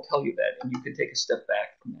 monitoring will tell you that, and you can take a step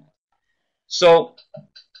back from that. So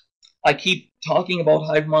I keep talking about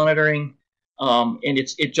hive monitoring, and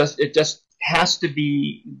it just has to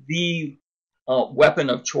be the weapon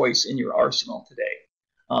of choice in your arsenal today.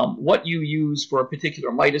 What you use for a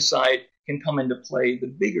particular miticide can come into play. The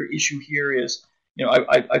bigger issue here is, you know,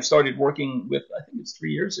 I've started working with, I think it's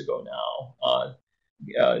 3 years ago now,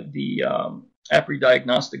 the APRI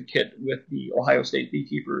diagnostic kit with the Ohio State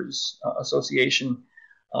Beekeepers Association,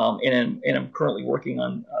 and I'm currently working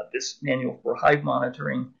on this manual for hive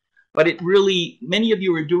monitoring. But it really, many of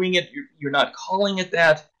you are doing it, you're not calling it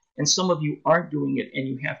that, and some of you aren't doing it, and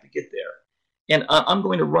you have to get there. And I'm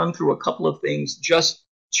going to run through a couple of things just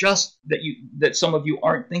that some of you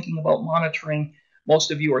aren't thinking about monitoring.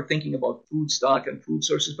 Most of you are thinking about food stock and food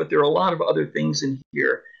sources, but there are a lot of other things in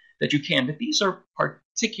here that you can. But these are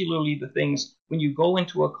particularly the things when you go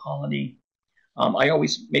into a colony. I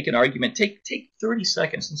always make an argument. Take 30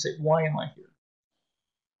 seconds and say, why am I here?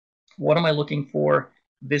 What am I looking for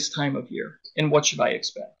this time of year? And what should I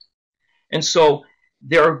expect? And so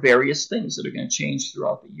there are various things that are going to change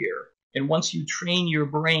throughout the year. And once you train your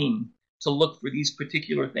brain to look for these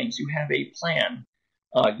particular things, you have a plan.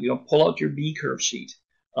 Pull out your B curve sheet.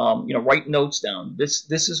 Write notes down. This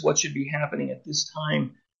is what should be happening at this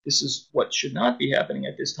time. This is what should not be happening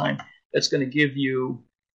at this time. That's going to give you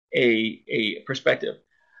a perspective.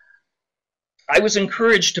 I was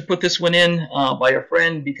encouraged to put this one in by a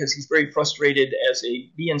friend because he's very frustrated as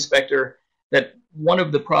a bee inspector that one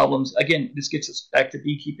of the problems, again, this gets us back to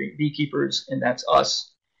beekeepers, and that's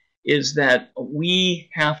us, is that we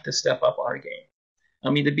have to step up our game. I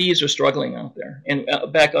mean, the bees are struggling out there. And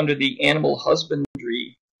back under the animal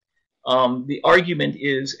husbandry, the argument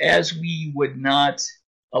is, as we would not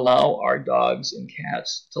allow our dogs and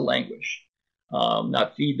cats to languish,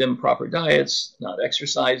 not feed them proper diets, not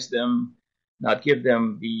exercise them, not give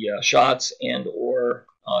them the shots and or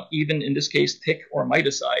even in this case tick or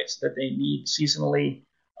miticides that they need seasonally,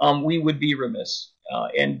 we would be remiss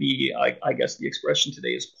and be, I guess the expression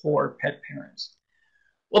today is poor pet parents.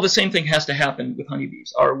 Well, the same thing has to happen with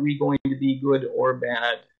honeybees. Are we going to be good or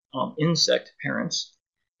bad insect parents?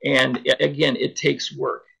 And again, it takes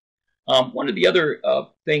work. One of the other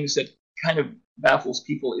things that kind of baffles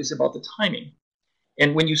people is about the timing.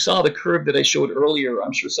 And when you saw the curve that I showed earlier,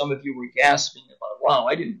 I'm sure some of you were gasping about, wow,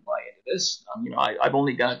 I didn't buy into this. I've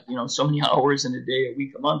only got, so many hours in a day, a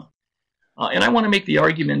week, a month. And I want to make the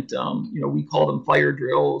argument, we call them fire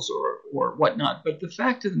drills or whatnot. But the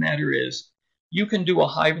fact of the matter is, you can do a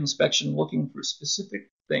hive inspection looking for specific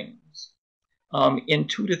things in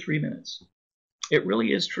 2 to 3 minutes. It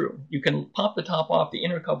really is true. You can pop the top off, the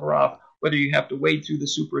inner cover off, whether you have to wade through the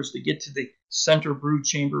supers to get to the center brood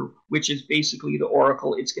chamber, which is basically the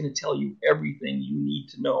oracle. It's going to tell you everything you need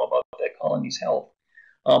to know about that colony's health.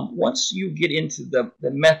 Once you get into the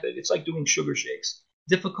method, it's like doing sugar shakes.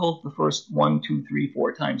 Difficult the first 1, 2, 3,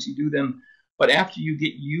 4 times you do them, but after you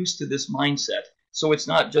get used to this mindset, so it's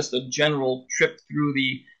not just a general trip through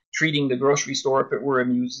treating the grocery store if it were a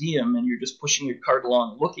museum and you're just pushing your cart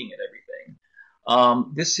along looking at everything.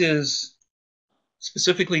 This is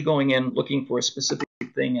specifically going in looking for a specific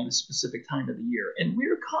thing at a specific time of the year. And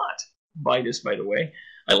we're caught by this, by the way.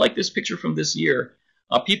 I like this picture from this year.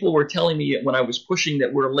 People were telling me when I was pushing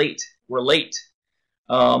that we're late.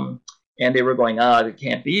 And they were going, it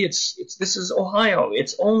can't be. This is Ohio.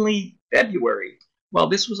 It's only February. Well,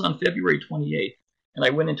 this was on February 28th. And I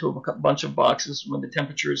went into a bunch of boxes when the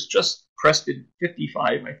temperatures just crested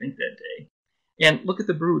 55, I think, that day. And look at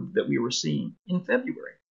the brood that we were seeing in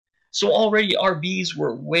February. So already our bees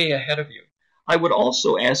were way ahead of you. I would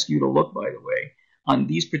also ask you to look, by the way, on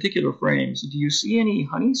these particular frames. Do you see any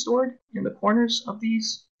honey stored in the corners of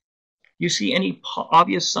these? Do you see any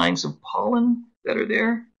obvious signs of pollen that are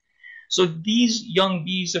there? So these young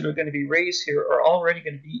bees that are going to be raised here are already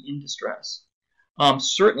going to be in distress.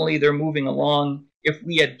 Certainly they're moving along. If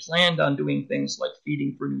we had planned on doing things like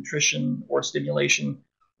feeding for nutrition or stimulation,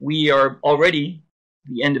 we are already,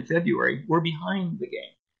 the end of February, we're behind the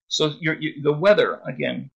game. So the weather,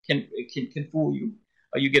 again, can fool you.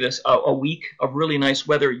 You get a week of really nice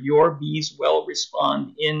weather. Your bees will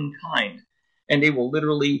respond in kind. And they will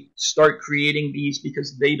literally start creating bees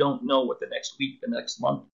because they don't know what the next week, the next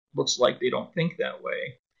month looks like. They don't think that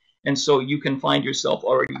way. And so you can find yourself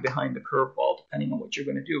already behind the curveball depending on what you're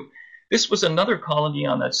going to do. This was another colony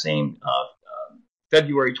on that same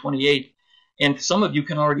February 28th. And some of you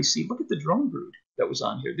can already see, look at the drone brood that was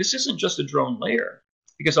on here. This isn't just a drone layer,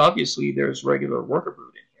 because obviously there's regular worker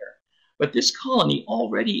brood in here. But this colony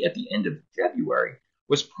already at the end of February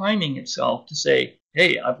was priming itself to say,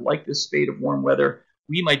 hey, I've liked this spate of warm weather.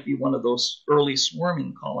 We might be one of those early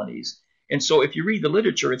swarming colonies. And so if you read the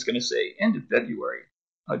literature, it's going to say, end of February,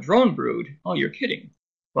 a drone brood, oh, you're kidding.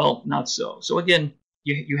 Well, not so. So again,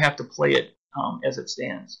 you have to play it as it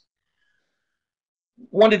stands.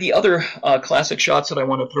 One of the other classic shots that I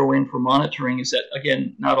want to throw in for monitoring is that,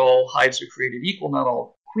 again, not all hives are created equal, not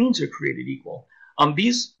all queens are created equal.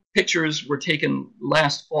 These pictures were taken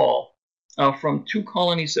last fall from 2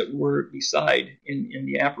 colonies that were beside in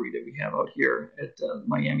the apiary that we have out here at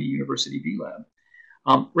Miami University Bee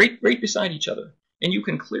Lab, right beside each other. And you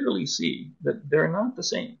can clearly see that they're not the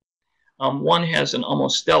same. One has an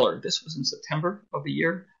almost stellar, this was in September of the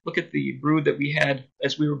year. Look at the brood that we had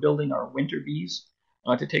as we were building our winter bees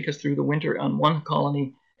to take us through the winter on one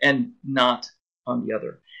colony and not on the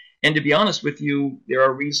other. And to be honest with you, there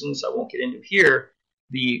are reasons I won't get into here.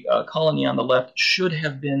 The colony on the left should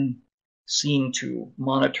have been seen to,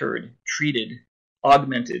 monitored, treated,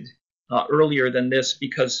 augmented earlier than this,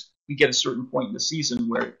 because we get a certain point in the season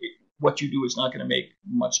where what you do is not going to make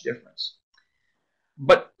much difference.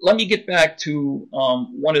 But let me get back to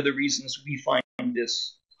one of the reasons we find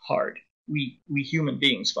this hard. We human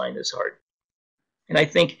beings find this hard. And I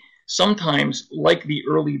think sometimes, like the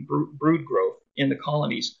early brood growth in the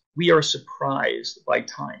colonies, we are surprised by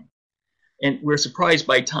time. And we're surprised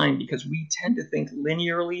by time because we tend to think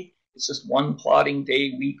linearly. It's just one plodding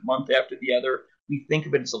day, week, month after the other. We think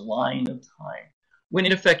of it as a line of time, when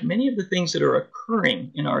in effect, many of the things that are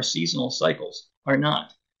occurring in our seasonal cycles are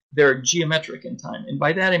not. They're geometric in time. And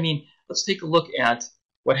by that I mean, let's take a look at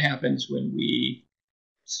what happens when we,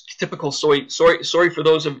 typical sorry for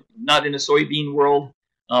those of not in the soybean world,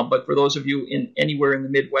 but for those of you in anywhere in the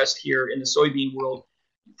Midwest here in the soybean world,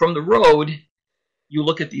 from the road, you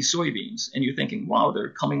look at these soybeans and you're thinking, wow, they're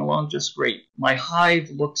coming along just great. My hive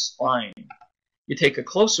looks fine. You take a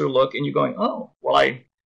closer look and you're going, oh, well,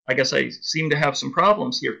 I guess I seem to have some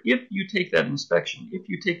problems here. If you take that inspection, if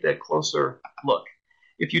you take that closer look,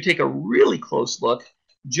 if you take a really close look,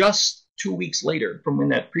 just 2 weeks later from when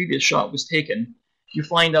that previous shot was taken, you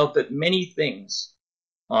find out that many things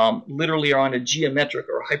literally are on a geometric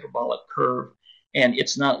or hyperbolic curve, and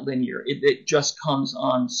it's not linear. It just comes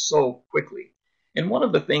on so quickly. And one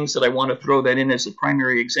of the things that I want to throw that in as a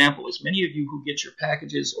primary example is many of you who get your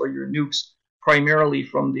packages or your nukes primarily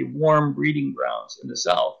from the warm breeding grounds in the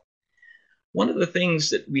South, one of the things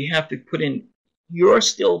that we have to put in, you're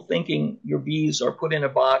still thinking your bees are put in a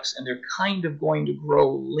box and they're kind of going to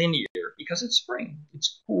grow linear because it's spring,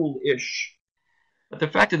 it's cool-ish. But the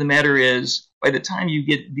fact of the matter is, by the time you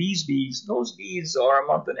get these bees, those bees are a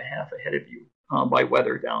month and a half ahead of you by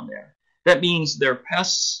weather down there. That means their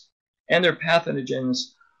pests and their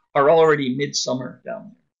pathogens are already midsummer down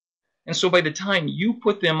there. And so by the time you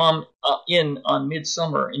put them on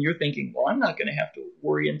midsummer and you're thinking, well, I'm not going to have to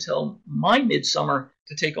worry until my midsummer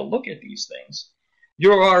to take a look at these things,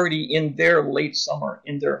 you're already in their late summer,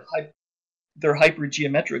 in their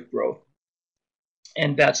hypergeometric growth.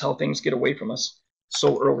 And that's how things get away from us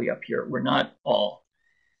so early up here. We're not all.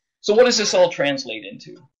 So what does this all translate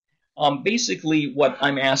into? Basically, what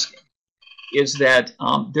I'm asking is that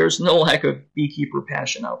there's no lack of beekeeper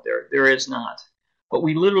passion out there. There is not. But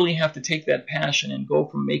we literally have to take that passion and go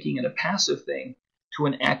from making it a passive thing to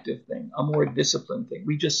an active thing, a more disciplined thing.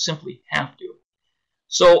 We just simply have to.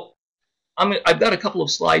 So I've got a couple of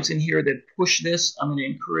slides in here that push this. I'm going to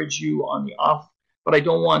encourage you on the off, but I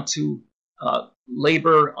don't want to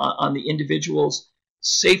labor on the individuals.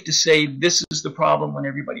 Safe to say, this is the problem when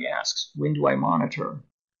everybody asks, when do I monitor?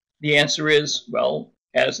 The answer is, well,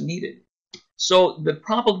 as needed. So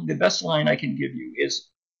probably the best line I can give you is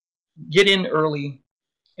get in early,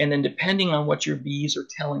 and then depending on what your bees are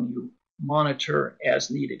telling you, monitor as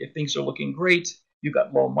needed. If things are looking great, you've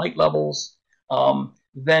got low mite levels,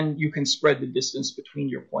 then you can spread the distance between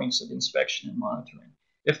your points of inspection and monitoring.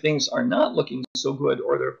 If things are not looking so good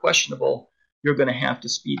or they're questionable, you're going to have to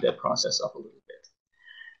speed that process up a little bit.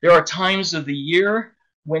 There are times of the year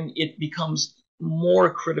when it becomes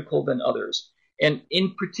more critical than others. And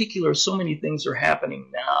in particular, so many things are happening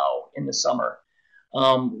now in the summer.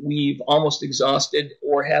 We've almost exhausted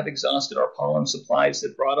or have exhausted our pollen supplies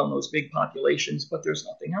that brought on those big populations, but there's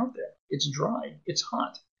nothing out there. It's dry. It's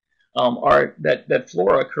hot. That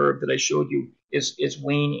flora curve that I showed you is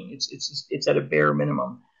waning. It's at a bare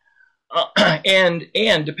minimum. And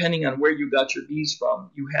depending on where you got your bees from,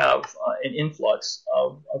 you have an influx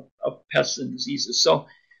of pests and diseases. So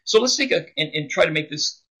let's take and try to make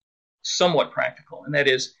this somewhat practical. And that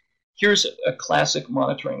is, here's a classic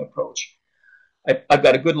monitoring approach. I've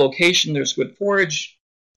got a good location. There's good forage.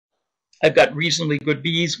 I've got reasonably good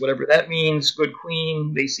bees, whatever that means. Good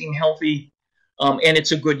queen. They seem healthy. And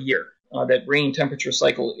it's a good year. That rain temperature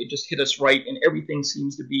cycle, it just hit us right, and everything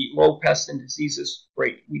seems to be low pests and diseases.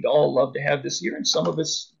 Great. We'd all love to have this year, and some of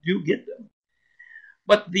us do get them.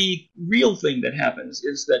 But the real thing that happens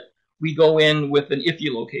is that we go in with an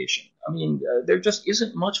iffy location. I mean, there just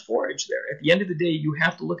isn't much forage there. At the end of the day, you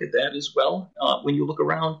have to look at that as well. When you look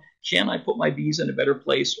around, can I put my bees in a better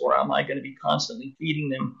place, or am I going to be constantly feeding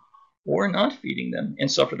them or not feeding them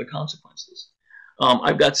and suffer the consequences?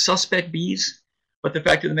 I've got suspect bees, but the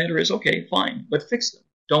fact of the matter is, okay, fine, but fix them.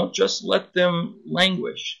 Don't just let them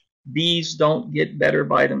languish. Bees don't get better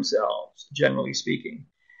by themselves, generally speaking.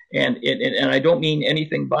 And I don't mean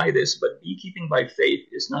anything by this, but beekeeping by faith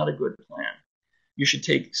is not a good plan. You should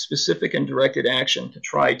take specific and directed action to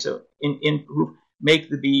try to improve, make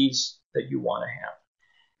the bees that you want to have.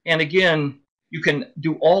 And again, You can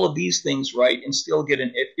do all of these things right and still get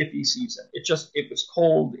an iffy season. It was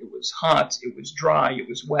cold, it was hot, it was dry, it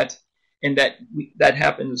was wet, and that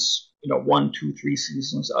happens, 1, 2, 3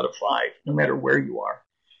 seasons out of 5, no matter where you are.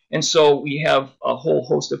 And so we have a whole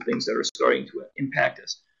host of things that are starting to impact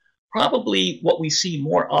us. Probably what we see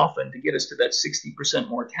more often to get us to that 60%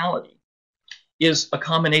 mortality is a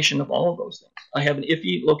combination of all of those things. I have an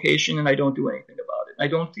iffy location and I don't do anything about it. I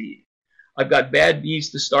don't feed. I've got bad bees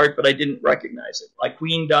to start, but I didn't recognize it. My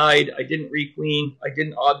queen died. I didn't requeen. I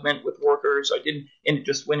didn't augment with workers. And it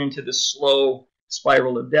just went into this slow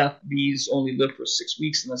spiral of death. Bees only live for 6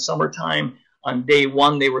 weeks in the summertime. On day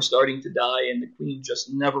 1, they were starting to die, and the queen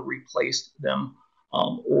just never replaced them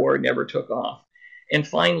or never took off. And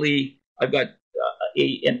finally, I've got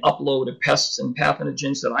an upload of pests and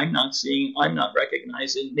pathogens that I'm not seeing, I'm not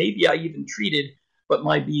recognizing. Maybe I even treated, but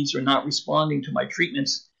my bees are not responding to my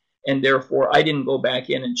treatments, and therefore I didn't go back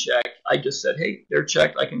in and check. I just said, hey, they're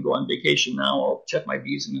checked. I can go on vacation now. I'll check my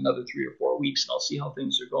bees in another 3 or 4 weeks, and I'll see how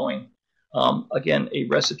things are going. Again, a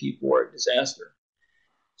recipe for disaster.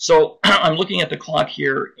 So I'm looking at the clock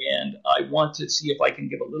here, and I want to see if I can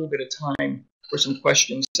give a little bit of time for some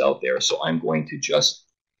questions out there. So I'm going to just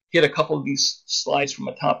hit a couple of these slides from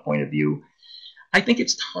a top point of view. I think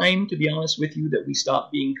it's time, to be honest with you, that we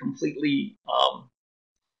stop being completely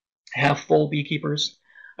half-full beekeepers.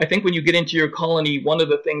 I think when you get into your colony, one of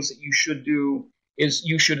the things that you should do is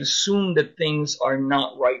you should assume that things are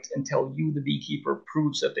not right until you, the beekeeper,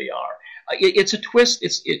 proves that they are. It's a twist.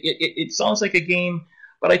 It sounds like a game,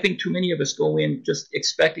 but I think too many of us go in just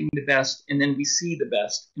expecting the best, and then we see the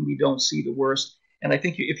best, and we don't see the worst. And I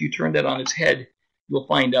think if you turn that on its head, you'll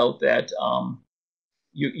find out that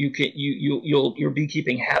your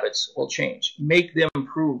beekeeping habits will change. Make them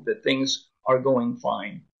prove that things are going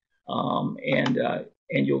fine, and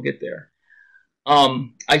you'll get there.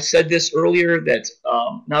 I said this earlier that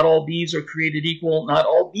not all bees are created equal. Not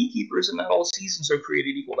all beekeepers and not all seasons are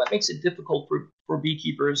created equal. That makes it difficult for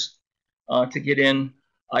beekeepers to get in.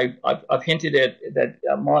 I've hinted at that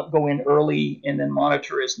go in early and then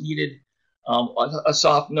monitor as needed. A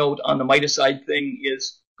soft note on the miticide thing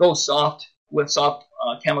is go soft with soft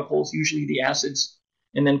chemicals, usually the acids,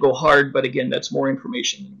 and then go hard. But again, that's more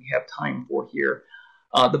information than we have time for here.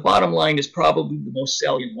 The bottom line is probably the most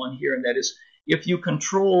salient one here, and that is if you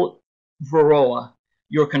control varroa,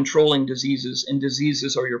 you're controlling diseases, and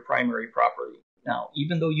diseases are your primary property. Now,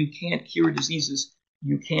 even though you can't cure diseases,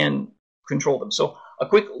 you can control them. So a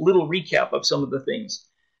quick little recap of some of the things.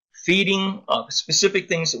 Feeding, specific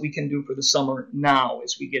things that we can do for the summer now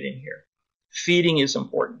as we get in here. Feeding is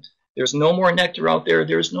important. There's no more nectar out there.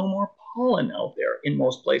 There's no more pollen out there in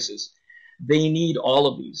most places. They need all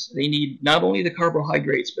of these. They need not only the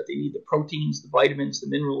carbohydrates, but they need the proteins, the vitamins, the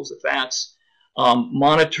minerals, the fats.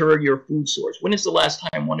 Monitor your food source. When is the last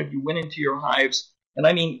time one of you went into your hives, and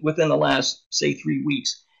I mean within the last, say, 3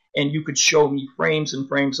 weeks, and you could show me frames and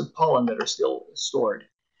frames of pollen that are still stored?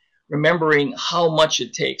 Remembering how much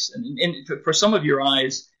it takes. And for some of your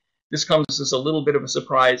eyes, this comes as a little bit of a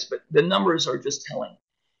surprise, but the numbers are just telling.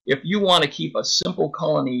 If you want to keep a simple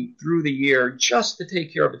colony through the year just to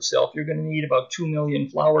take care of itself, you're going to need about 2 million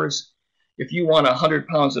flowers. If you want 100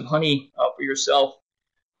 pounds of honey for yourself,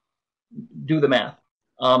 do the math.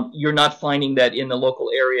 You're not finding that in the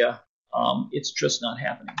local area. It's just not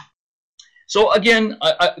happening. So again,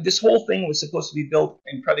 this whole thing was supposed to be built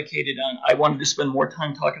and predicated on, I wanted to spend more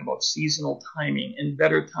time talking about seasonal timing and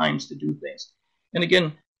better times to do things. And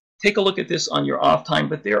again, take a look at this on your off time,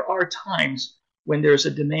 but there are times when there's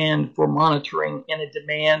a demand for monitoring and a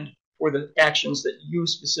demand for the actions that you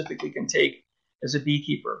specifically can take as a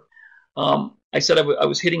beekeeper. I said I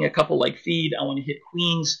was hitting a couple like feed. I want to hit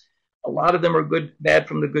queens. A lot of them are good, bad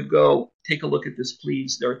from the good go. Take a look at this,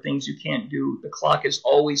 please. There are things you can't do. The clock is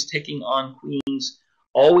always ticking on queens.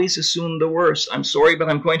 Always assume the worst. I'm sorry, but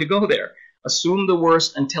I'm going to go there. Assume the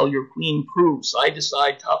worst until your queen proves side to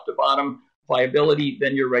side, top to bottom, viability,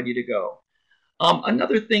 then you're ready to go.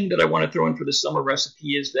 Another thing that I want to throw in for the summer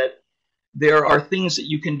recipe is that there are things that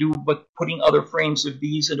you can do, but putting other frames of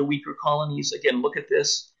bees into weaker colonies. Again, look at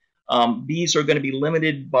this. Bees are going to be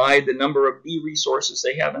limited by the number of bee resources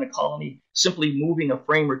they have in a colony. Simply moving a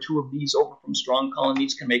frame or two of bees over from strong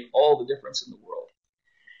colonies can make all the difference in the world.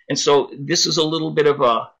 And so this is a little bit of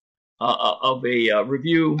a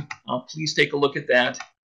review. Please take a look at that.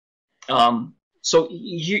 So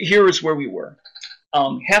here is where we were.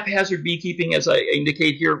 Haphazard beekeeping, as I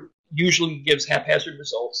indicate here, usually gives haphazard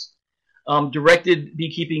results. Directed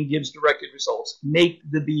beekeeping gives directed results. Make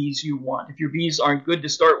the bees you want. If your bees aren't good to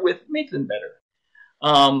start with, make them better.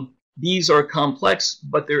 Bees are complex,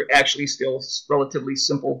 but they're actually still relatively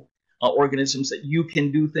simple organisms that you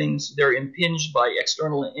can do things. They're impinged by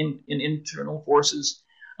external and internal forces.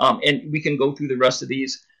 And we can go through the rest of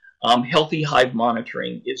these. Healthy hive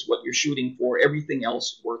monitoring is what you're shooting for. Everything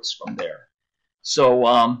else works from there.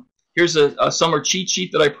 So here's a summer cheat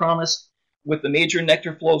sheet that I promised. With the major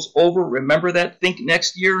nectar flows over, remember that. Think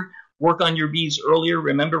next year. Work on your bees earlier.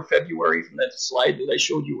 Remember February from that slide that I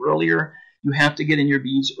showed you earlier. You have to get in your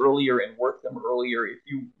bees earlier and work them earlier if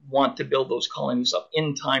you want to build those colonies up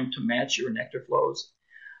in time to match your nectar flows.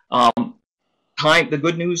 The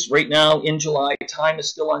good news right now in July, time is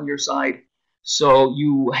still on your side. So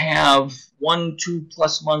you have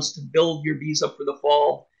 1-2+ months to build your bees up for the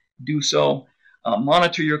fall. Do so.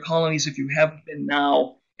 Monitor your colonies if you haven't been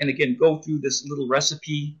now. And again, go through this little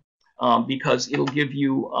recipe because it'll give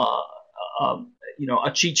you,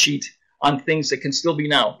 a cheat sheet on things that can still be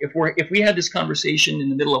now. If we had this conversation in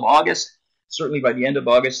the middle of August, certainly by the end of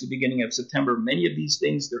August, the beginning of September, many of these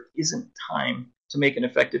things, there isn't time to make an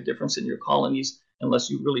effective difference in your colonies unless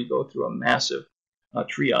you really go through a massive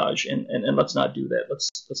triage. And let's not do that.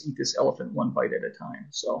 Let's eat this elephant one bite at a time.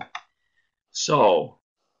 So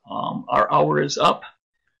our hour is up.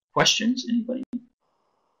 Questions, anybody?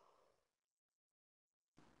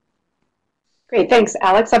 Great, thanks,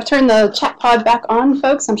 Alex. I've turned the chat pod back on,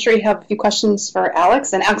 folks. I'm sure you have a few questions for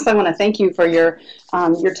Alex. And Alex, I want to thank you for your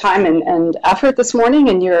time and effort this morning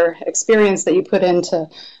and your experience that you put into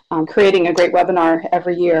creating a great webinar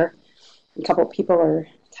every year. A couple of people are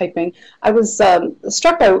typing. I was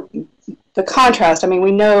struck by the contrast. I mean,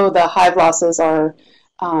 we know the hive losses are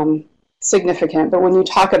significant, but when you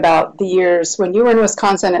talk about the years when you were in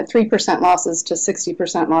Wisconsin at 3% losses to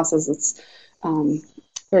 60% losses, it's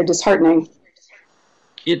very disheartening.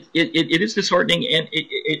 It is disheartening, and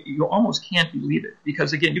you almost can't believe it,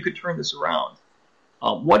 because again, you could turn this around.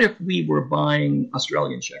 What if we were buying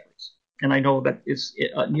Australian Shepherds? And I know that is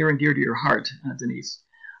near and dear to your heart, Denise.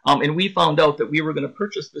 And we found out that we were going to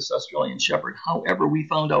purchase this Australian Shepherd. However, we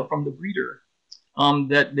found out from the breeder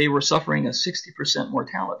that they were suffering a 60%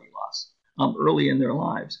 mortality loss early in their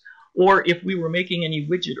lives. Or if we were making any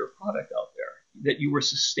widget or product out there, that you were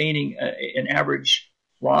sustaining an average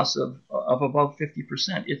loss of above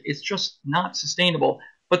 50%. It's just not sustainable.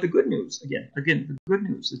 But the good news, again, the good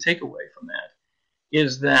news, the takeaway from that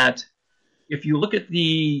is that if you look at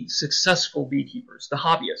the successful beekeepers, the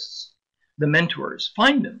hobbyists, the mentors,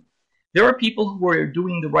 find them. There are people who are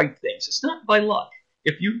doing the right things. It's not by luck.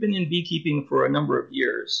 If you've been in beekeeping for a number of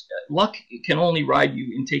years, luck can only ride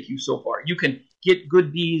you and take you so far. You can get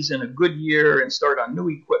good bees in a good year and start on new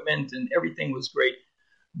equipment and everything was great.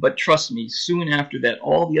 But trust me, soon after that,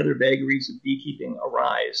 all the other vagaries of beekeeping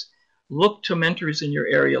arise. Look to mentors in your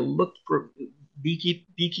area. Look for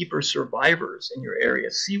beekeeper survivors in your area.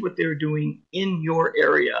 See what they're doing in your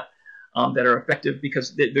area that are effective,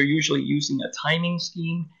 because they're usually using a timing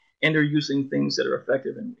scheme and they're using things that are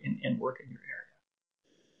effective and work in your area.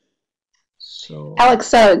 So,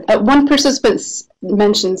 Alex, one participant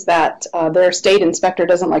mentions that their state inspector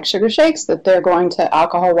doesn't like sugar shakes, that they're going to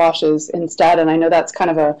alcohol washes instead, and I know that's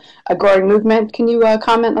kind of a growing movement. Can you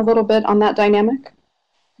comment a little bit on that dynamic?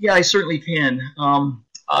 Yeah, I certainly can.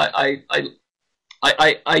 I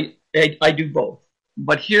do both.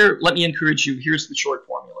 But here, let me encourage you. Here's the short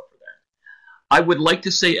formula for that. I would like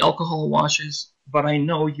to say alcohol washes, but I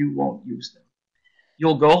know you won't use them.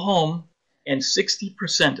 You'll go home, and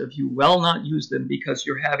 60% of you will not use them because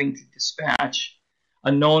you're having to dispatch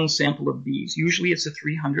a known sample of bees. Usually it's a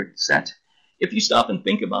 300 set. If you stop and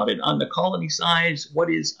think about it, on the colony size, what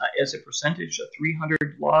is, as a percentage, a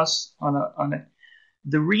 300 loss on a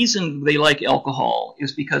the reason they like alcohol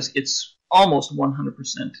is because it's almost 100%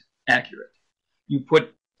 accurate. You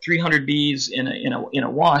put 300 bees in a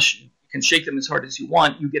wash, you can shake them as hard as you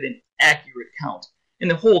want, you get an accurate count. And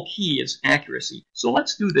the whole key is accuracy. So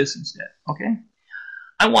let's do this instead, okay?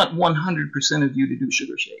 I want 100% of you to do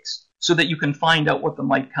sugar shakes so that you can find out what the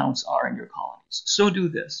mite counts are in your colonies. So do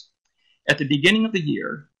this. At the beginning of the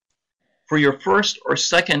year, for your first or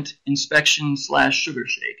second inspection / sugar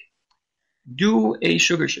shake, do a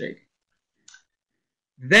sugar shake.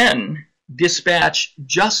 Then dispatch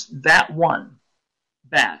just that one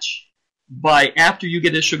batch by after you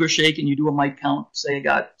get a sugar shake and you do a mite count, say you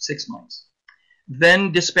got 6 mites.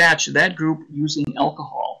 Then dispatch that group using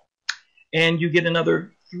alcohol, and you get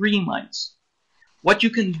another 3 mites. What you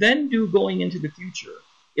can then do going into the future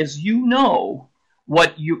is, you know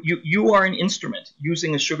what you are an instrument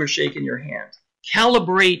using a sugar shake in your hand.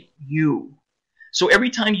 Calibrate you. So every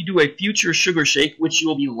time you do a future sugar shake, which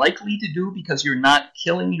you'll be likely to do because you're not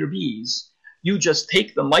killing your bees, you just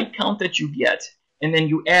take the mite count that you get, and then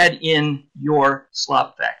you add in your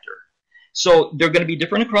slop factor. So they're going to be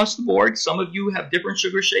different across the board. Some of you have different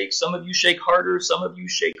sugar shakes. Some of you shake harder. Some of you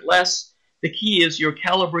shake less. The key is you're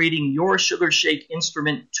calibrating your sugar shake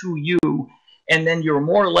instrument to you, and then you're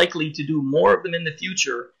more likely to do more of them in the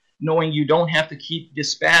future, knowing you don't have to keep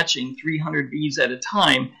dispatching 300 bees at a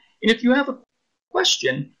time. And if you have a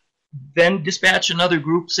question, then dispatch another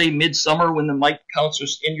group, say midsummer when the mite counts are,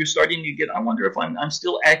 and you're starting to get, I wonder if I'm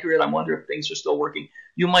still accurate, I wonder if things are still working.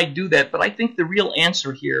 You might do that, but I think the real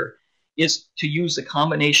answer here is to use a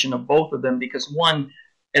combination of both of them, because one,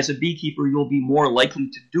 as a beekeeper, you'll be more likely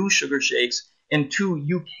to do sugar shakes, and two,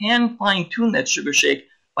 you can fine-tune that sugar shake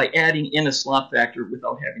by adding in a slop factor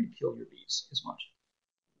without having to kill your bees as much.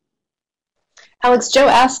 Alex, Joe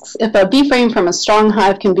asks if a bee frame from a strong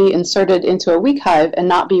hive can be inserted into a weak hive and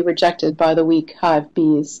not be rejected by the weak hive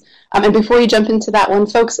bees. And before you jump into that one,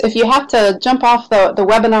 folks, if you have to jump off the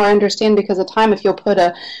webinar, I understand because of time, if you'll put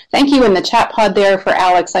a thank you in the chat pod there for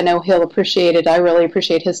Alex, I know he'll appreciate it. I really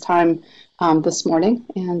appreciate his time this morning.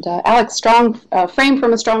 And Alex, strong frame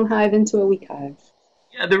from a strong hive into a weak hive.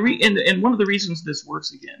 Yeah, and one of the reasons this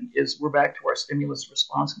works again is we're back to our stimulus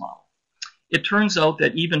response model. It turns out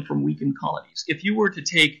that even from weakened colonies, if you were to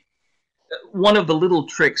take one of the little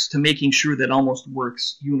tricks to making sure that almost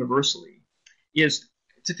works universally is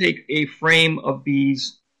to take a frame of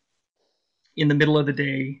bees in the middle of the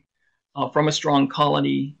day from a strong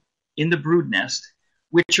colony in the brood nest,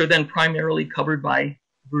 which are then primarily covered by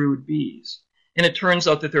brood bees. And it turns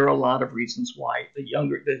out that there are a lot of reasons why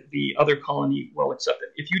the other colony will accept it.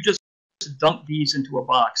 If you just dump bees into a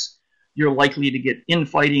box, you're likely to get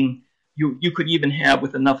infighting. You could even have,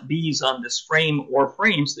 with enough bees on this frame or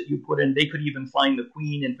frames that you put in, they could even find the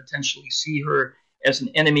queen and potentially see her as an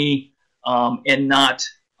enemy and not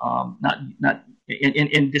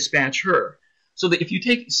dispatch her. So that if you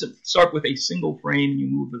start with a single frame, you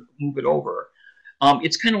move it over.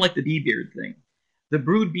 It's kind of like the bee beard thing. The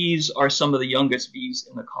brood bees are some of the youngest bees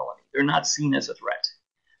in the colony. They're not seen as a threat.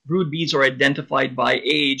 Brood bees are identified by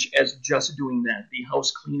age as just doing that: the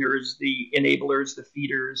house cleaners, the enablers, the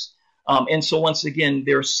feeders. And so once again,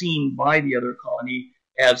 they're seen by the other colony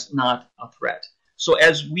as not a threat. So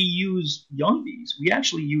as we use young bees, we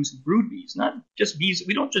actually use brood bees, not just bees.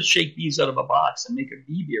 We don't just shake bees out of a box and make a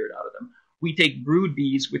bee beard out of them. We take brood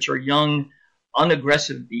bees, which are young,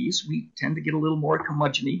 unaggressive bees. We tend to get a little more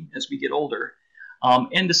curmudgeon-y as we get older.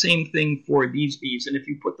 And the same thing for these bees. And if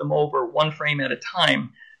you put them over one frame at a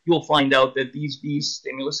time, you'll find out that these bees'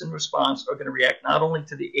 stimulus and response are going to react not only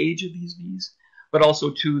to the age of these bees, but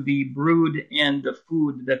also to the brood and the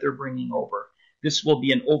food that they're bringing over. This will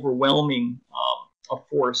be an overwhelming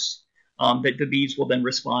force that the bees will then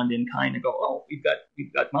respond in kind and go, oh, we've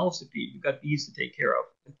got mouths to feed, we've got bees to take care of.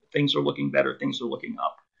 Things are looking better, things are looking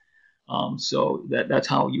up. So that's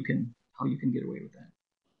how you can get away with that.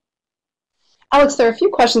 Alex, there are a few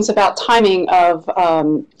questions about timing of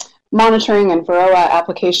monitoring and Varroa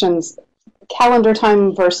applications, calendar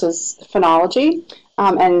time versus phenology.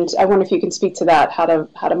 And I wonder if you can speak to that, how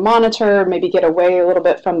to monitor, maybe get away a little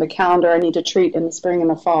bit from the calendar I need to treat in the spring and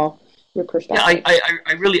the fall, your perspective. Yeah,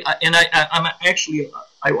 I really, and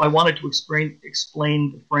I wanted to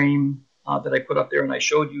explain the frame that I put up there, and I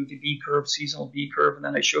showed you the bee curve, seasonal bee curve, and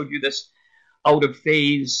then I showed you this out of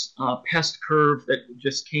phase pest curve that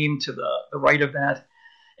just came to the right of that.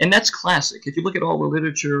 And that's classic. If you look at all the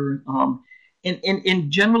literature,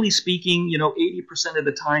 and generally speaking, 80% of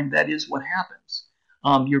the time that is what happens.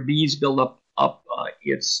 Your bees build up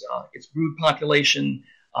its brood population.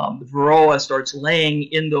 The Varroa starts laying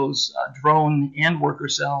in those drone and worker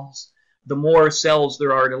cells. The more cells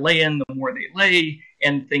there are to lay in, the more they lay,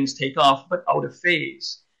 and things take off, but out of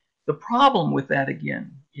phase. The problem with that,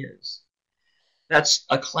 again, is that's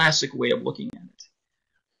a classic way of looking at it.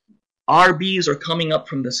 Our bees are coming up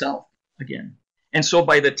from the south again. And so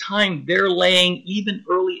by the time they're laying, even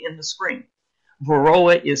early in the spring,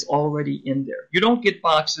 Varroa is already in there. You don't get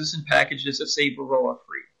boxes and packages that say Varroa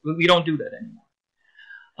free. We don't do that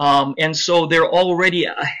anymore. And so they're already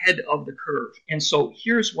ahead of the curve. And so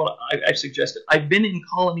here's what I've suggested. I've been in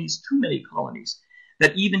colonies, too many colonies,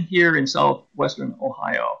 that even here in southwestern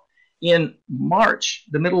Ohio, in March,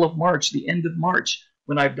 the middle of March, the end of March,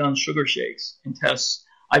 when I've done sugar shakes and tests,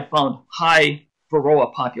 I found high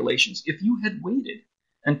Varroa populations. If you had waited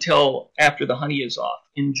until after the honey is off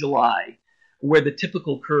in July, where the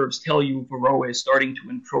typical curves tell you Varroa is starting to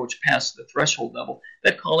encroach past the threshold level,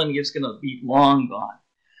 that colony is going to be long gone.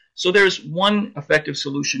 So there's one effective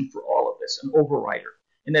solution for all of this, an overrider,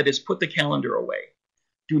 and that is put the calendar away.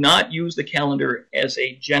 Do not use the calendar as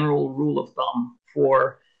a general rule of thumb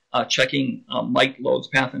for checking mite loads,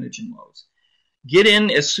 pathogen loads. Get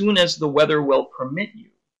in as soon as the weather will permit you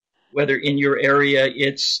whether in your area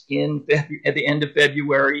it's at the end of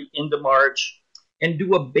February into March, and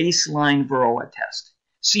do a baseline varroa test.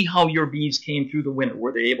 See how your bees came through the winter.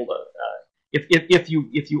 Were they able to, if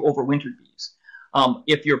you overwintered bees?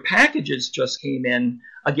 If your packages just came in,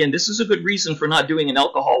 again, this is a good reason for not doing an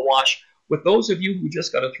alcohol wash. With those of you who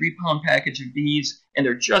just got a 3-pound package of bees and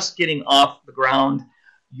they're just getting off the ground,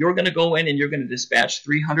 you're going to go in and you're going to dispatch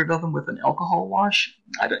 300 of them with an alcohol wash?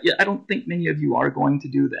 I don't think many of you are going to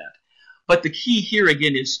do that. But the key here,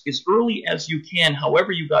 again, is as early as you can,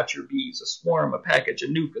 however you got your bees, a swarm, a package, a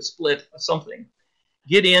nuke, a split, something.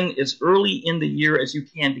 Get in as early in the year as you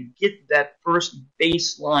can to get that first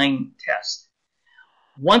baseline test.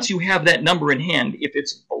 Once you have that number in hand, if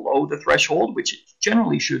it's below the threshold, which it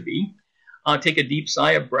generally should be, take a deep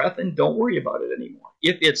sigh of breath and don't worry about it anymore.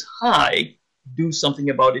 If it's high, do something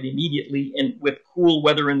about it immediately. And with cool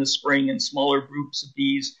weather in the spring and smaller groups of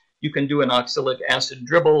bees, you can do an oxalic acid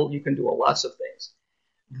dribble. You can do lots of things.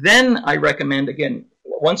 Then I recommend, again,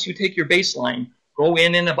 once you take your baseline, go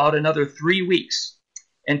in about another 3 weeks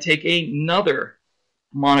and take another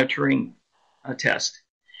monitoring test.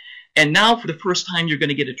 And now for the first time, you're going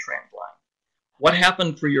to get a trend line. What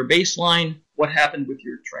happened for your baseline? What happened with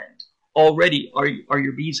your trend? Already, are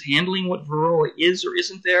your bees handling what varroa is or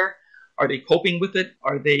isn't there? Are they coping with it?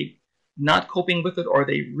 Are they not coping with it? Or are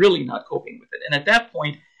they really not coping with it? And at that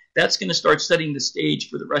point, that's going to start setting the stage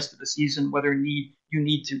for the rest of the season, whether you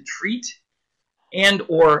need to treat and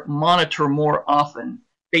or monitor more often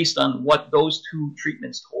based on what those 2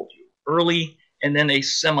 treatments told you. Early and then a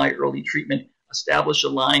semi-early treatment. Establish a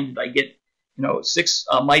line. Did I get 6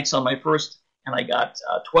 mites on my first and I got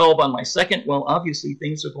 12 on my second? Well, obviously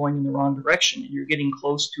things are going in the wrong direction, and you're getting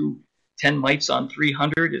close to 10 mites on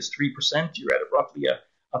 300 is 3%. You're at roughly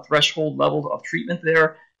a threshold level of treatment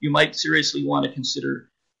there. You might seriously want to consider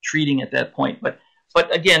treating at that point. But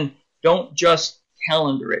again, don't just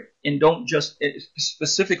calendar it, and don't just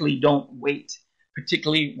specifically don't wait,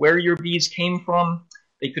 particularly where your bees came from.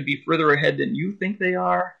 They could be further ahead than you think they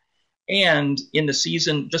are. And in the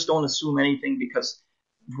season, just don't assume anything, because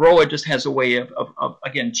varroa just has a way of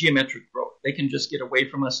again, geometric growth. They can just get away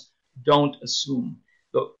from us. Don't assume.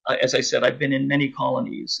 As I said, I've been in many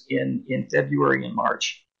colonies in February and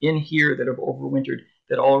March in here that have overwintered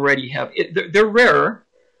that already have it. They're rarer,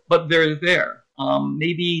 but they're there.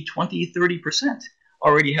 Maybe 20, 30%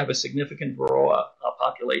 already have a significant varroa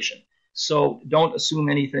population. So don't assume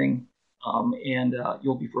anything, and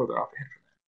you'll be further off ahead.